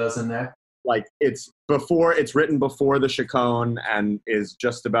throw one of those in there. Like it's written before the Chaconne and is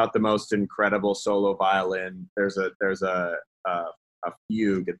just about the most incredible solo violin. There's a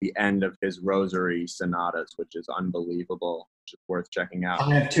fugue at the end of his Rosary sonatas, which is unbelievable, which is worth checking out.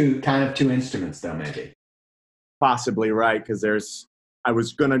 Kind of two instruments though, maybe. Possibly right, because I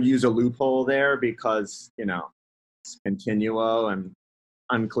was gonna use a loophole there because it's continuo and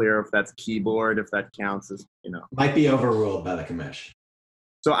unclear if that's keyboard, if that counts as might be overruled by the commission.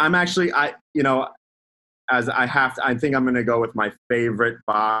 So I'm actually, I think I'm going to go with my favorite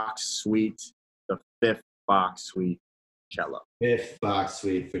Bach suite, the 5th Bach suite cello. 5th Bach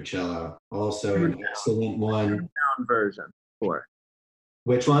suite for cello. Also an excellent one. Tuned-down version for.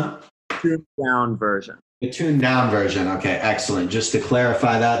 Which one? Tuned-down version. The tuned-down version. Okay, excellent. Just to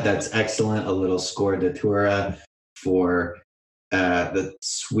clarify that's excellent. A little scordatura for the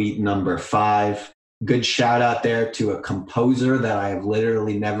suite number 5. Good shout out there to a composer that I have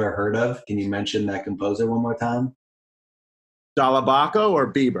literally never heard of. Can you mention that composer one more time? Dall'Abaco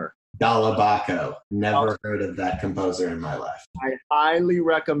or Bieber? Dall'Abaco. Never heard of that composer in my life. I highly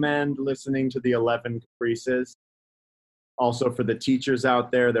recommend listening to the 11 Caprices. Also for the teachers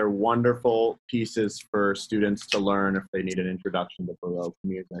out there, they're wonderful pieces for students to learn if they need an introduction to Baroque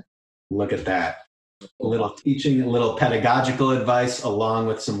music. Look at that. A little teaching, a little pedagogical advice, along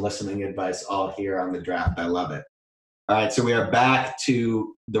with some listening advice, all here on the draft. I love it. All right, so we are back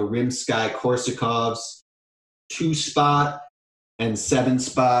to the Rimsky-Korsakovs 2-spot and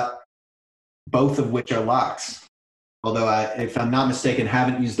 7-spot, both of which are locks. Although, if I'm not mistaken,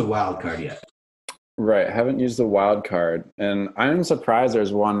 haven't used the wild card yet. Right, haven't used the wild card. And I'm surprised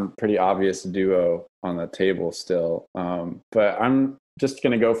there's one pretty obvious duo on the table still. But I'm just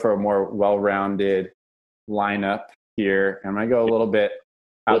going to go for a more well-rounded lineup here. I'm going to go a little bit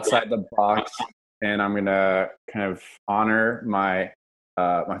outside the box, and I'm going to kind of honor my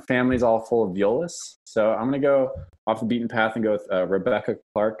family's all full of violists. So I'm going to go off the beaten path and go with Rebecca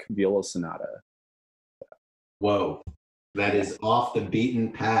Clark Viola Sonata. Whoa, that is off the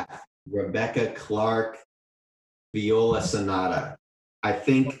beaten path. Rebecca Clark Viola Sonata. I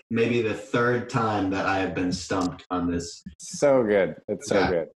think maybe the 3rd time that I have been stumped on this. So good. It's so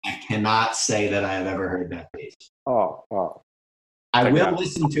good. I cannot say that I have ever heard that piece. Oh. I will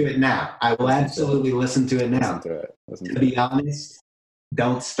listen to it now. I will absolutely listen to it now. To be honest,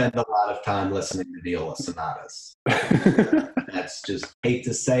 don't spend a lot of time listening to viola sonatas. That's just, hate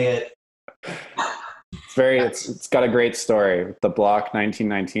to say it. It's got a great story. The Block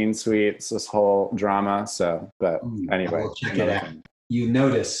 1919 suite. It's this whole drama. Anyway. Check it out. You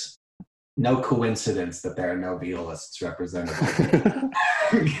notice no coincidence that there are no violists represented.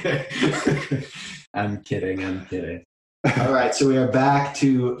 I'm kidding. All right, so we are back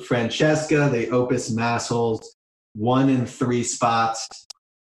to Francesca, the Opus Massholes, 1 and 3 spots.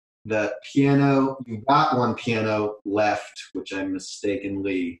 The piano, you got one piano left, which I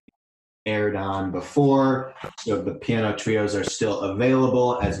mistakenly aired on before. So the piano trios are still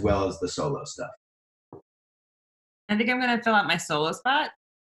available, as well as the solo stuff. I think I'm going to fill out my solo spot.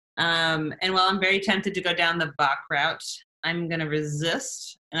 And while I'm very tempted to go down the Bach route, I'm going to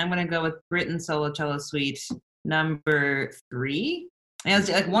resist, and I'm going to go with Britten Solo Cello Suite number 3. I was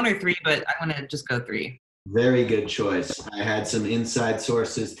like 1 or 3, but I want to just go 3. Very good choice. I had some inside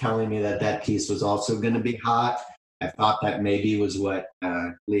sources telling me that that piece was also going to be hot. I thought that maybe was what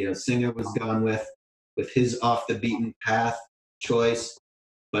Leo Singer was going with his off the beaten path choice.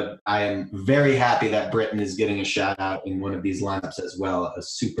 But I am very happy that Britten is getting a shout out in one of these lineups as well. A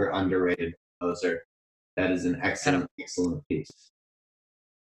super underrated composer. That is an excellent, excellent piece.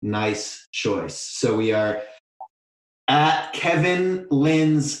 Nice choice. So we are at Kevin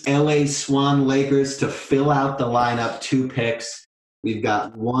Lynn's LA Swan Lakers to fill out the lineup, 2 picks. We've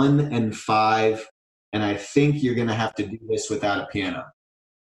got 1 and 5, and I think you're going to have to do this without a piano.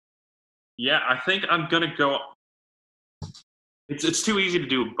 Yeah, I think I'm going to go. It's too easy to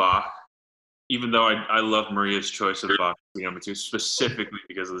do Bach, even though I love Maria's choice of Bach piano too, specifically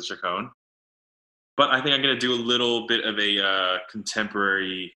because of the Chaconne. But I think I'm going to do a little bit of a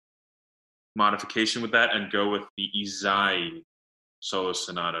contemporary modification with that and go with the Izai Solo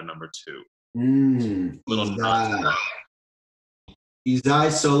Sonata number 2.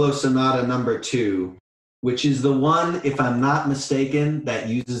 Izai Solo Sonata number 2, which is the one, if I'm not mistaken, that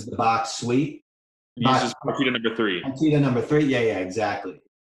uses the Bach suite. Uses Partita number 3. Partita number 3, yeah, exactly.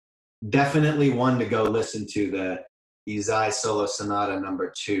 Definitely one to go listen to, the Izai Solo Sonata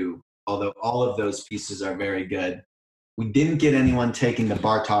number 2, although all of those pieces are very good. We didn't get anyone taking the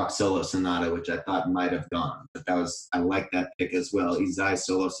Bartók Solo Sonata, which I thought might have gone, but I like that pick as well. Izai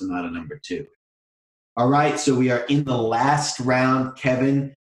Solo Sonata number 2. All right, so we are in the last round,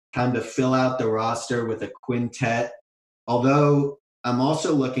 Kevin. Time to fill out the roster with a quintet. Although I'm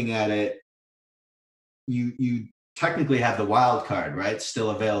also looking at it, you technically have the wild card, right? Still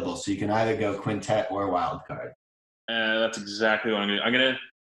available, so you can either go quintet or wild card. That's exactly what I'm going to do. I'm going to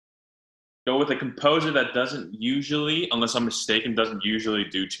go with a composer that doesn't usually, unless I'm mistaken, doesn't usually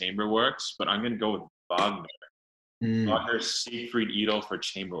do chamber works, but I'm going to go with Wagner. Wagner's Siegfried Idol for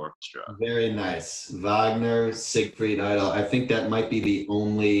chamber orchestra. Very nice. Wagner, Siegfried Idol. I think that might be the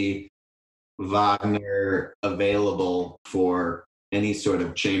only Wagner available for any sort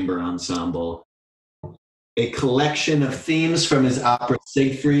of chamber ensemble. A collection of themes from his opera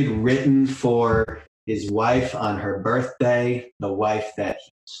Siegfried, written for his wife on her birthday, the wife that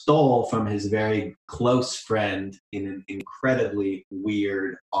he stole from his very close friend in an incredibly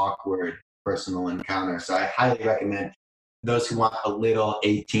weird, awkward personal encounter. So I highly recommend those who want a little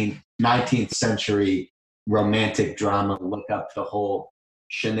 19th century romantic drama, look up the whole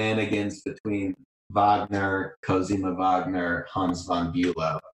shenanigans between Wagner, Cosima Wagner, Hans von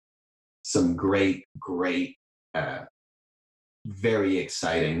Bülow. Some great, very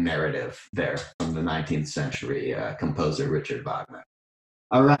exciting narrative there from the 19th century composer Richard Wagner.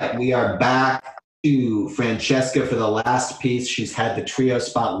 All right, we are back to Francesca for the last piece. She's had the trio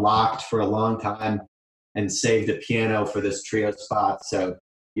spot locked for a long time and saved a piano for this trio spot. So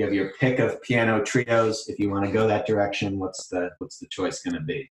you have your pick of piano trios. If you want to go that direction, what's the choice going to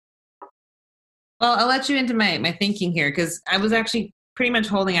be? Well, I'll let you into my thinking here, because I was actually pretty much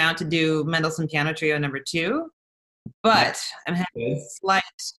holding out to do Mendelssohn Piano Trio number 2, but I'm having a slight,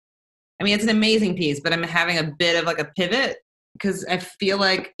 I mean, it's an amazing piece, but I'm having a bit of like a pivot, because I feel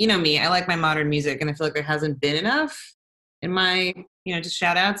like, you know me, I like my modern music, and I feel like there hasn't been enough in my, just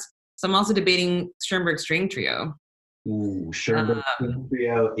shout outs. So I'm also debating Schoenberg String Trio. Ooh, Schoenberg String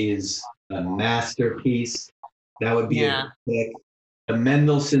Trio is a masterpiece. That would be a pick. The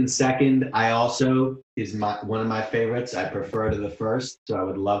Mendelssohn second, I also is one of my favorites. I prefer to the first, so I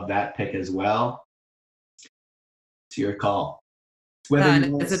would love that pick as well. It's your call. Whether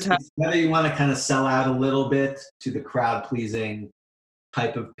you want to kind of sell out a little bit to the crowd-pleasing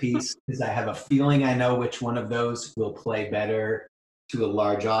type of piece, because I have a feeling I know which one of those will play better to a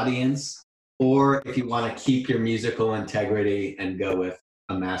large audience, or if you want to keep your musical integrity and go with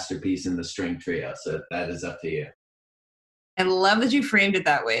a masterpiece in the string trio. So that is up to you. I love that you framed it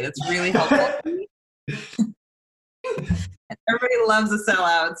that way. That's really helpful. Everybody loves a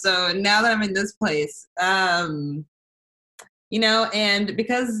sellout. So now that I'm in this place, and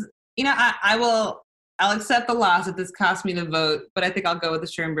because, I'll accept the loss if this costs me the vote, but I think I'll go with the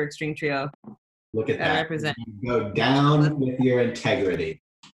Schoenberg String Trio. Look at that. You go down with your integrity.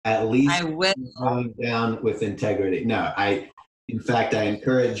 At least I will. Going down with integrity. No, in fact, I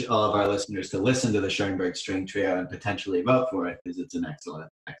encourage all of our listeners to listen to the Schoenberg String Trio and potentially vote for it, because it's an excellent,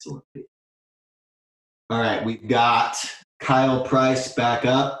 excellent piece. All right, we've got Kyle Price back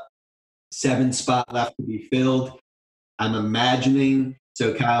up. 7 spot left to be filled. I'm imagining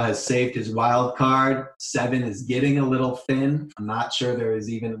So Kyle has saved his wild card. 7 is getting a little thin. I'm not sure there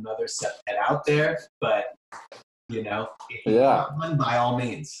is even another septet out there, but if you want one, by all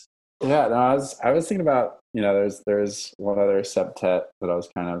means. Yeah, no, I was thinking about, there's one other septet that I was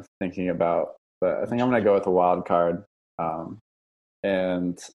kind of thinking about, but I think I'm gonna go with a wild card.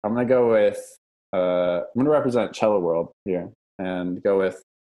 And I'm gonna go with I'm gonna represent Cello World here and go with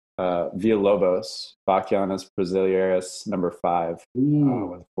Villalobos, Bachianas Brasileiras #5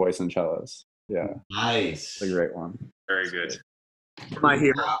 with voice and cellos. Yeah. Nice. It's a great one. Very good. My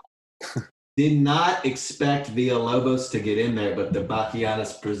hero. Did not expect Villalobos to get in there, but the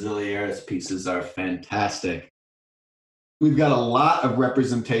Bachianas Brasileiras pieces are fantastic. We've got a lot of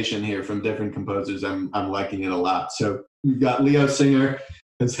representation here from different composers. I'm liking it a lot. So we've got Leo Singer,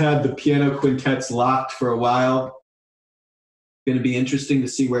 has had the piano quintets locked for a while. Going to be interesting to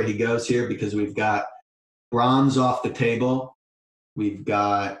see where he goes here because we've got Brahms off the table. We've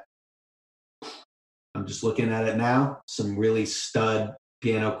got, I'm just looking at it now, some really stud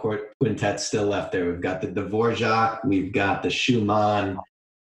piano quintets still left there. We've got the Dvorak, we've got the Schumann.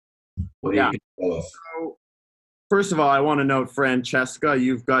 What are you going to go with? So, first of all, I want to note, Francesca,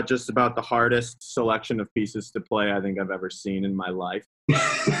 you've got just about the hardest selection of pieces to play I think I've ever seen in my life.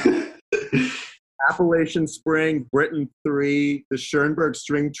 Appalachian Spring, Britten 3, the Schoenberg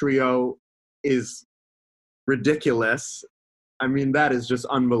String Trio is ridiculous. I mean, that is just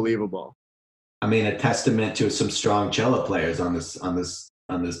unbelievable. I mean, a testament to some strong cello players on this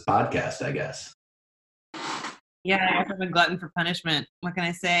podcast, I guess. Yeah, I'm a glutton for punishment. What can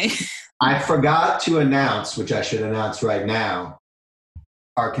I say? I forgot to announce, which I should announce right now.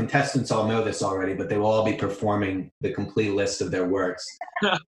 Our contestants all know this already, but they will all be performing the complete list of their works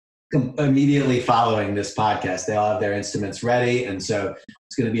immediately following this podcast. They all have their instruments ready, and so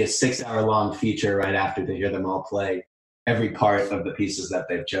it's going to be a 6-hour-long feature right after to hear them all play every part of the pieces that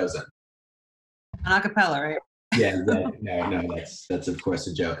they've chosen. An acapella, right? Yeah, no, that's of course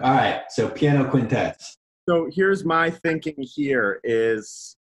a joke. All right, so piano quintets. So here's my thinking here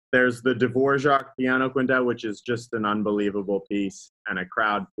is there's the Dvorak Piano Quintet, which is just an unbelievable piece and a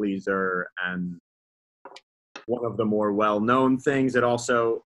crowd pleaser and one of the more well-known things. It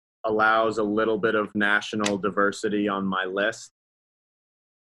also allows a little bit of national diversity on my list.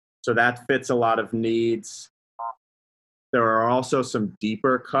 So that fits a lot of needs. There are also some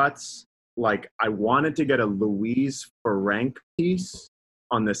deeper cuts. Like I wanted to get a Louise Ferenc piece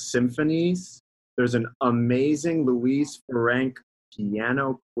on the symphonies. There's an amazing Louise Ferenc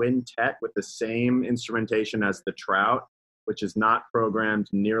piano quintet with the same instrumentation as the Trout, which is not programmed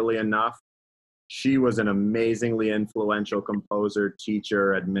nearly enough. She was an amazingly influential composer,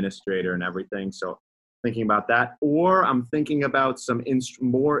 teacher, administrator, and everything. So thinking about that. Or I'm thinking about some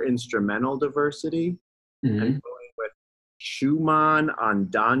more instrumental diversity and going with Schumann,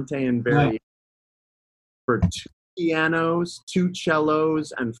 Andante, and Variation for 2 pianos, 2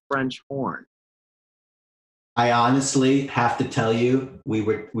 cellos, and French horn. I honestly have to tell you, we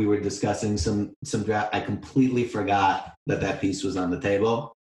were discussing some draft. I completely forgot that piece was on the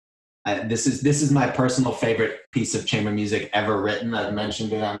table. This is my personal favorite piece of chamber music ever written. I've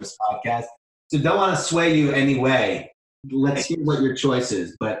mentioned it on this podcast, so don't want to sway you anyway. Let's hear what your choice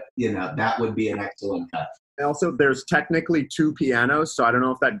is, but that would be an excellent cut. Also, there's technically 2 pianos, so I don't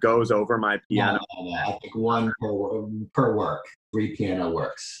know if that goes over my piano. No. I think 1 per work. 3 piano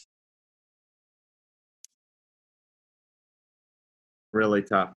works. Really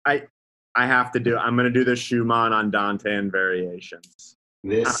tough. I have to I'm going to do the Schumann on Dante and Variations.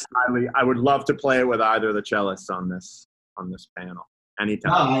 I would love to play it with either of the cellists on this panel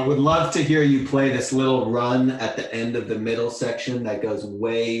anytime. I would love to hear you play this little run at the end of the middle section that goes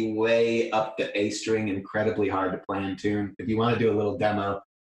way, way up the A string, incredibly hard to play in tune. If you want to do a little demo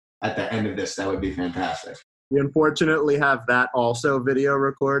at the end of this, that would be fantastic. We unfortunately have that also video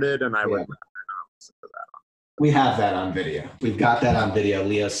recorded, and I would rather not listen to that. We have that on video. We've got that on video.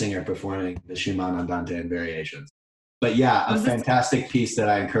 Leo Singer performing the Schumann on Dante and Variations. But yeah, a fantastic piece that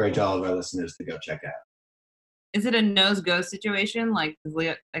I encourage all of our listeners to go check out. Is it a nose go situation? Like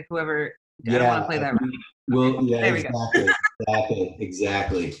whoever? I don't want to play that right. Well, yeah,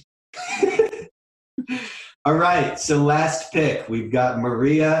 exactly. All right, so last pick, we've got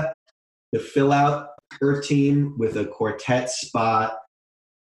Maria to fill out her team with a quartet spot.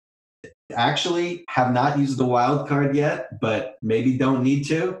 Actually, have not used the wild card yet, but maybe don't need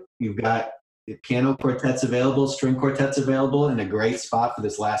to. You've got piano quartets available, string quartets available, and a great spot for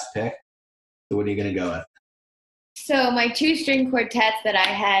this last pick. So what are you going to go with? So my 2 string quartets that I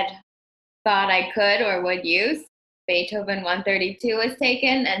had thought I could or would use, Beethoven 132 was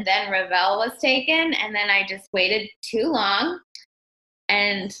taken, and then Ravel was taken, and then I just waited too long.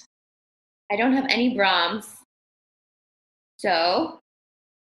 and I don't have any Brahms. So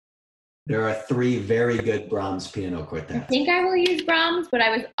There are 3 very good Brahms piano I quartets. think I will use Brahms, but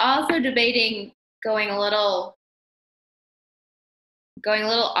I was also debating going a little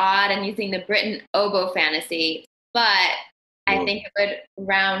odd and using the Britten Oboe Fantasy, but I Whoa. think it would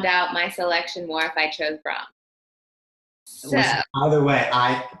round out my selection more if I chose Brahms. So Listen, either way,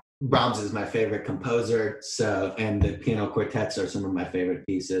 Brahms is my favorite composer, and the piano quartets are some of my favorite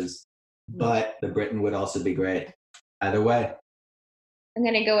pieces. But the Britten would also be great. Either way. I'm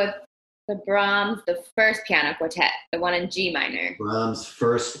going to go with the Brahms, the first piano quartet, the one in G minor. Brahms'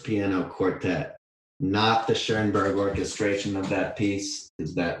 first piano quartet, not the Schoenberg orchestration of that piece,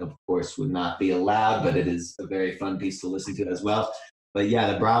 because that, of course, would not be allowed, but it is a very fun piece to listen to as well. But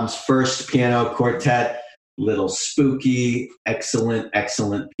yeah, the Brahms' first piano quartet, little spooky, excellent,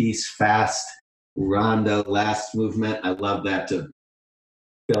 excellent piece, fast, rondo, last movement. I love that to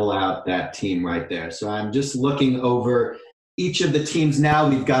fill out that team right there. So I'm just looking over each of the teams now.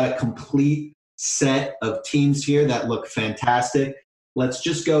 We've got a complete set of teams here that look fantastic. Let's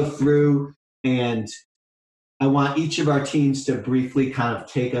just go through, and I want each of our teams to briefly kind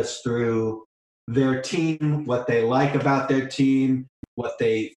of take us through their team, what they like about their team, what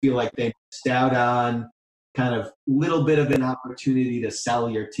they feel like they missed out on, kind of little bit of an opportunity to sell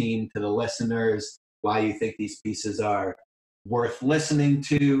your team to the listeners, why you think these pieces are worth listening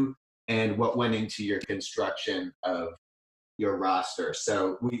to, and what went into your construction of your roster.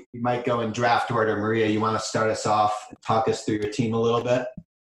 So we might go in draft order. Maria, you want to start us off and talk us through your team a little bit?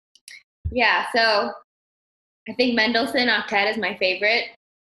 Yeah, so I think Mendelssohn Octet is my favorite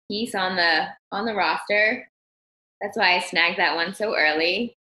piece on the roster. That's why I snagged that one so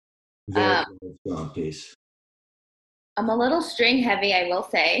early. Very strong piece. I'm a little string heavy, I will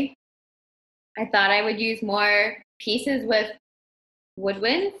say. I thought I would use more pieces with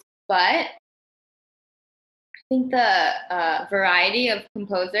woodwinds, but I think the variety of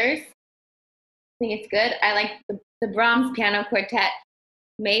composers, I think it's good. I like the Brahms piano quartet.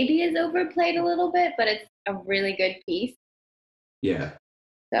 Maybe is overplayed a little bit, but it's a really good piece. Yeah.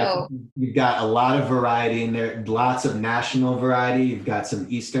 So you've got a lot of variety in there, lots of national variety. You've got some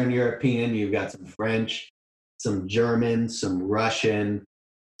Eastern European, you've got some French, some German, some Russian,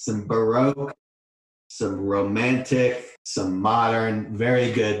 some Baroque, some Romantic, some modern,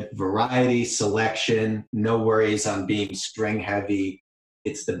 very good variety, selection, no worries on being string heavy.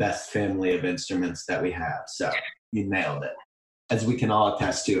 It's the best family of instruments that we have. So you nailed it, as we can all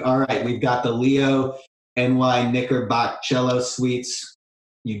attest to. All right, we've got the Leo NY Knickerbocker cello suites.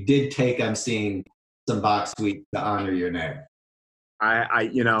 You did take, I'm seeing, some Bach suites to honor your name.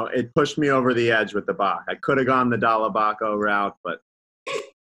 It pushed me over the edge with the Bach. I could have gone the Dalla-Bacco route, but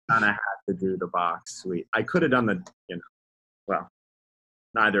kind of had to do the Bach suite. I could have done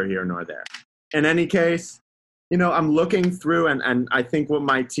neither here nor there. In any case, I'm looking through, and I think what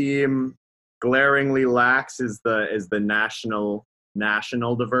my team glaringly lacks is the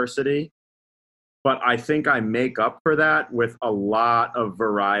national diversity. But I think I make up for that with a lot of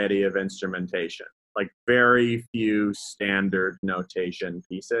variety of instrumentation, like very few standard notation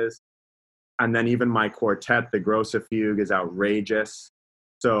pieces. And then even my quartet, the Grosse Fugue, is outrageous.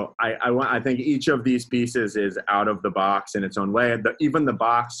 So I think each of these pieces is out of the box in its own way. Even the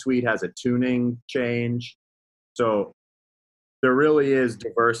Bach suite has a tuning change. So there really is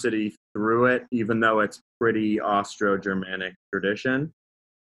diversity through it, even though it's pretty Austro-Germanic tradition.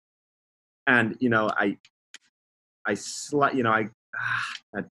 And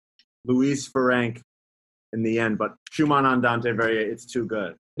Luis Ferenc in the end, but Schumann Andante it's too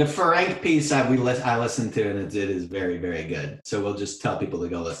good. The Ferenc piece I listened to, and it is very, very good. So we'll just tell people to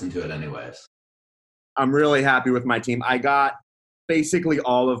go listen to it anyways. I'm really happy with my team. I got basically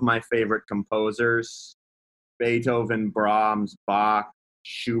all of my favorite composers: Beethoven, Brahms, Bach,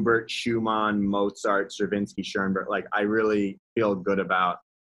 Schubert, Schumann, Mozart, Stravinsky, Schoenberg. Like, I really feel good about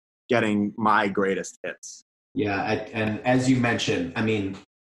getting my greatest hits. Yeah, and as you mentioned, I mean,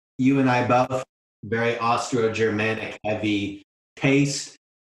 you and I both, very Austro-Germanic heavy taste,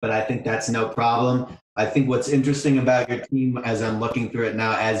 but I think that's no problem. I think what's interesting about your team, as I'm looking through it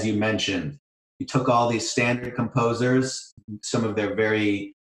now, as you mentioned, you took all these standard composers, some of their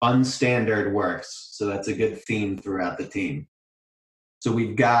very unstandard works. So that's a good theme throughout the team. So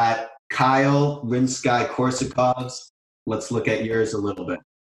we've got Kyle, Rimsky-Korsakovs. Let's look at yours a little bit.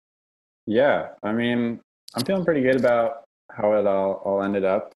 Yeah, I mean, I'm feeling pretty good about how it all ended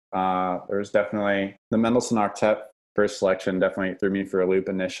up. There's definitely the Mendelssohn Octet first selection definitely threw me for a loop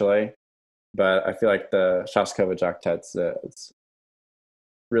initially, but I feel like the Shostakovich Octet's it's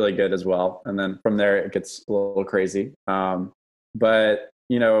really good as well. And then from there it gets a little crazy. But,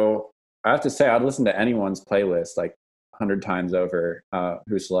 you know, I have to say, I'd listen to anyone's playlist like 100 times over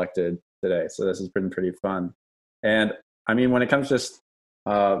who selected today. So this has been pretty fun. And I mean, when it comes to just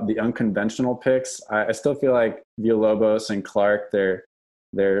the unconventional picks, I still feel like Villalobos and Clark, they're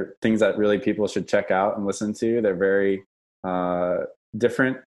things that really people should check out and listen to. They're very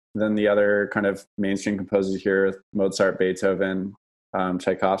different than the other kind of mainstream composers here, Mozart, Beethoven,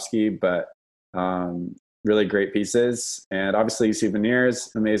 Tchaikovsky, but really great pieces. And obviously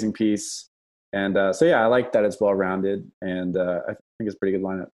Souvenirs, amazing piece. And so, yeah, I like that it's well-rounded, and I think it's a pretty good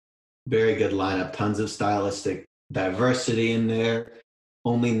lineup. Very good lineup. Tons of stylistic diversity in there.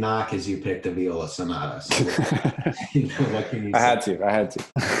 Only knock is you picked a viola sonata. So, what can you say? I had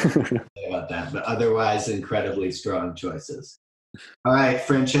to. About that, but otherwise, incredibly strong choices. All right,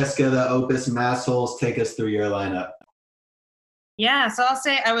 Francesca, the Opus Massholes, take us through your lineup. Yeah, so I'll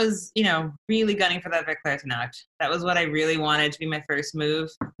say I was, really gunning for that Verklärte. That was what I really wanted to be my first move,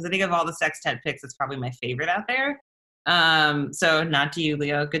 because I think of all the sextet picks, it's probably my favorite out there. So not to you,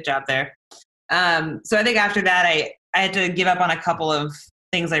 Leo. Good job there. So I think after that, I had to give up on a couple of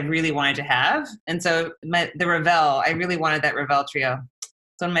things I really wanted to have. And so the Ravel, I really wanted that Ravel trio. It's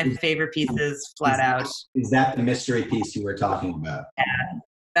one of my favorite pieces, flat out. Is that the mystery piece you were talking about? Yeah,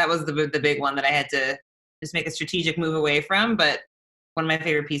 that was the big one that I had to just make a strategic move away from, but one of my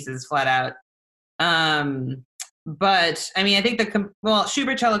favorite pieces, flat out. But I mean, I think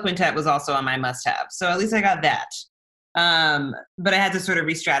Schubert Cello Quintet was also on my must-have, so at least I got that. But I had to sort of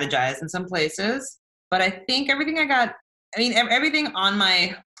re-strategize in some places. But I think everything on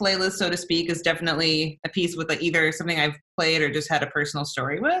my playlist, so to speak, is definitely a piece with either something I've played or just had a personal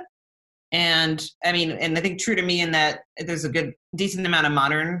story with. And I mean, and I think true to me in that there's a decent amount of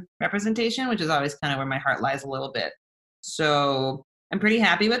modern representation, which is always kind of where my heart lies a little bit. So I'm pretty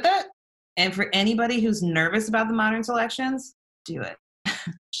happy with it. And for anybody who's nervous about the modern selections, do it.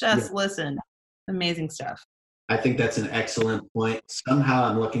 Just listen. Amazing stuff. I think that's an excellent point. Somehow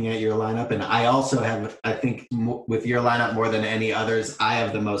I'm looking at your lineup, and I also have, I think with your lineup more than any others, I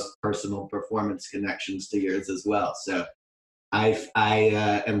have the most personal performance connections to yours as well. So I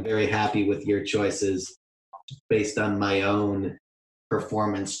am very happy with your choices based on my own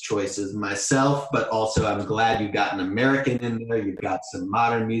performance choices myself, but also I'm glad you got an American in there. You've got some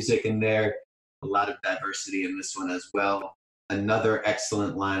modern music in there, a lot of diversity in this one as well. Another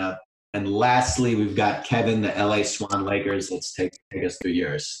excellent lineup. And lastly, we've got Kevin, the LA Swan Lakers. Let's take us through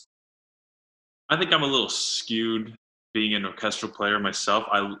yours. I think I'm a little skewed being an orchestral player myself.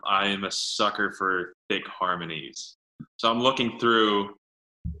 I am a sucker for thick harmonies. So I'm looking through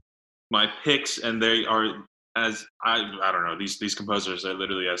my picks, and they are I don't know, these composers are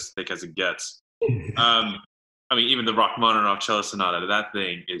literally as thick as it gets. I mean, even the Rachmaninoff Cello Sonata, that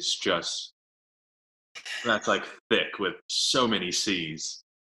thing is just, that's like thick with so many C's.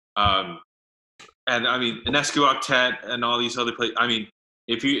 And I mean, Enescu Octet and all these other plays. I mean,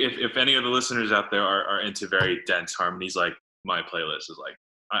 if any of the listeners out there are into very dense harmonies, like my playlist is like,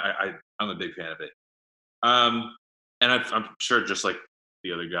 I'm a big fan of it. And I'm sure just like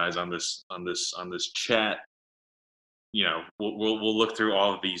the other guys on this chat, we'll look through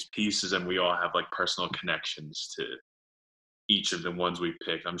all of these pieces, and we all have like personal connections to each of the ones we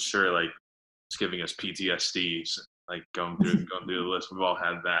picked. I'm sure like it's giving us PTSD, like going through the list. We've all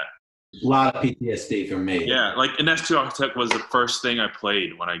had that. A lot of PTSD for me. Yeah, like Enescu Octet was the first thing I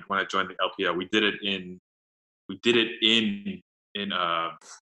played when I joined the LPO. We did it in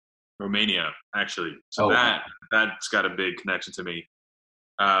Romania, actually. So that's got a big connection to me.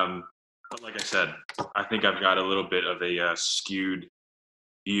 But like I said, I think I've got a little bit of a skewed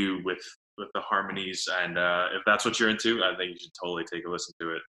view with the harmonies, and if that's what you're into, I think you should totally take a listen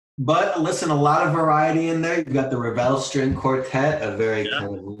to it. But listen, a lot of variety in there. You've got the Ravel String Quartet, a very kind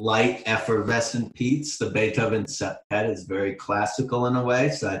of light, effervescent piece. The Beethoven Septet is very classical in a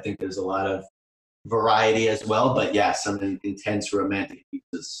way, so I think there's a lot of variety as well. But yeah, some intense romantic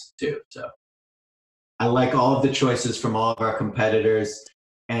pieces too. So I like all of the choices from all of our competitors,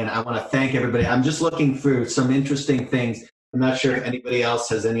 and I want to thank everybody. I'm just looking through some interesting things. I'm not sure if anybody else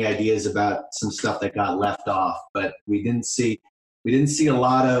has any ideas about some stuff that got left off, but we didn't see a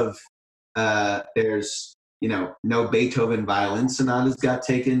lot of, there's, no Beethoven violin sonatas got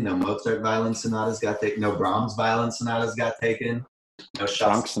taken, no Mozart violin sonatas got taken, no Brahms violin sonatas got taken. No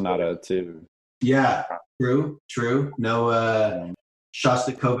Franck sonata too. Yeah, true. No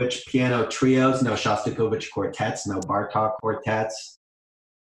Shostakovich piano trios, no Shostakovich quartets, no Bartók quartets.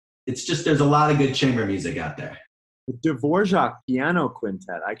 It's just, there's a lot of good chamber music out there. The Dvorak Piano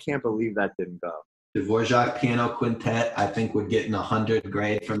Quintet, I can't believe that didn't go. Dvorak Piano Quintet, I think, would get an 100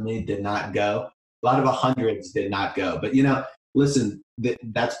 grade from me, did not go. A lot of 100s did not go. But, listen,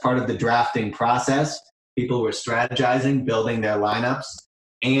 that's part of the drafting process. People were strategizing, building their lineups,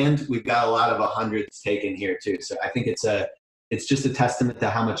 and we've got a lot of 100s taken here too. So I think it's just a testament to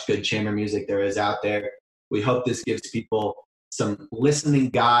how much good chamber music there is out there. We hope this gives people some listening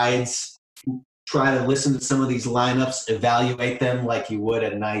guides. Try to listen to some of these lineups, evaluate them like you would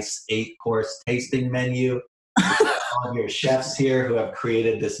a nice 8-course tasting menu. All of your chefs here who have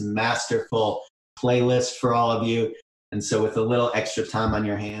created this masterful playlist for all of you. And so with a little extra time on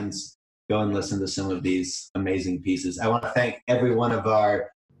your hands, go and listen to some of these amazing pieces. I want to thank every one of our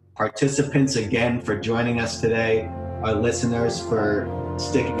participants again for joining us today, our listeners for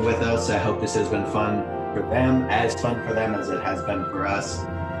sticking with us. I hope this has been fun for them, as fun for them as it has been for us.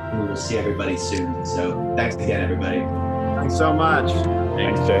 And we will see everybody soon. So thanks again, everybody. Thanks so much.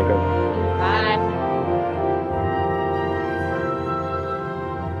 Thanks, Jacob. Bye.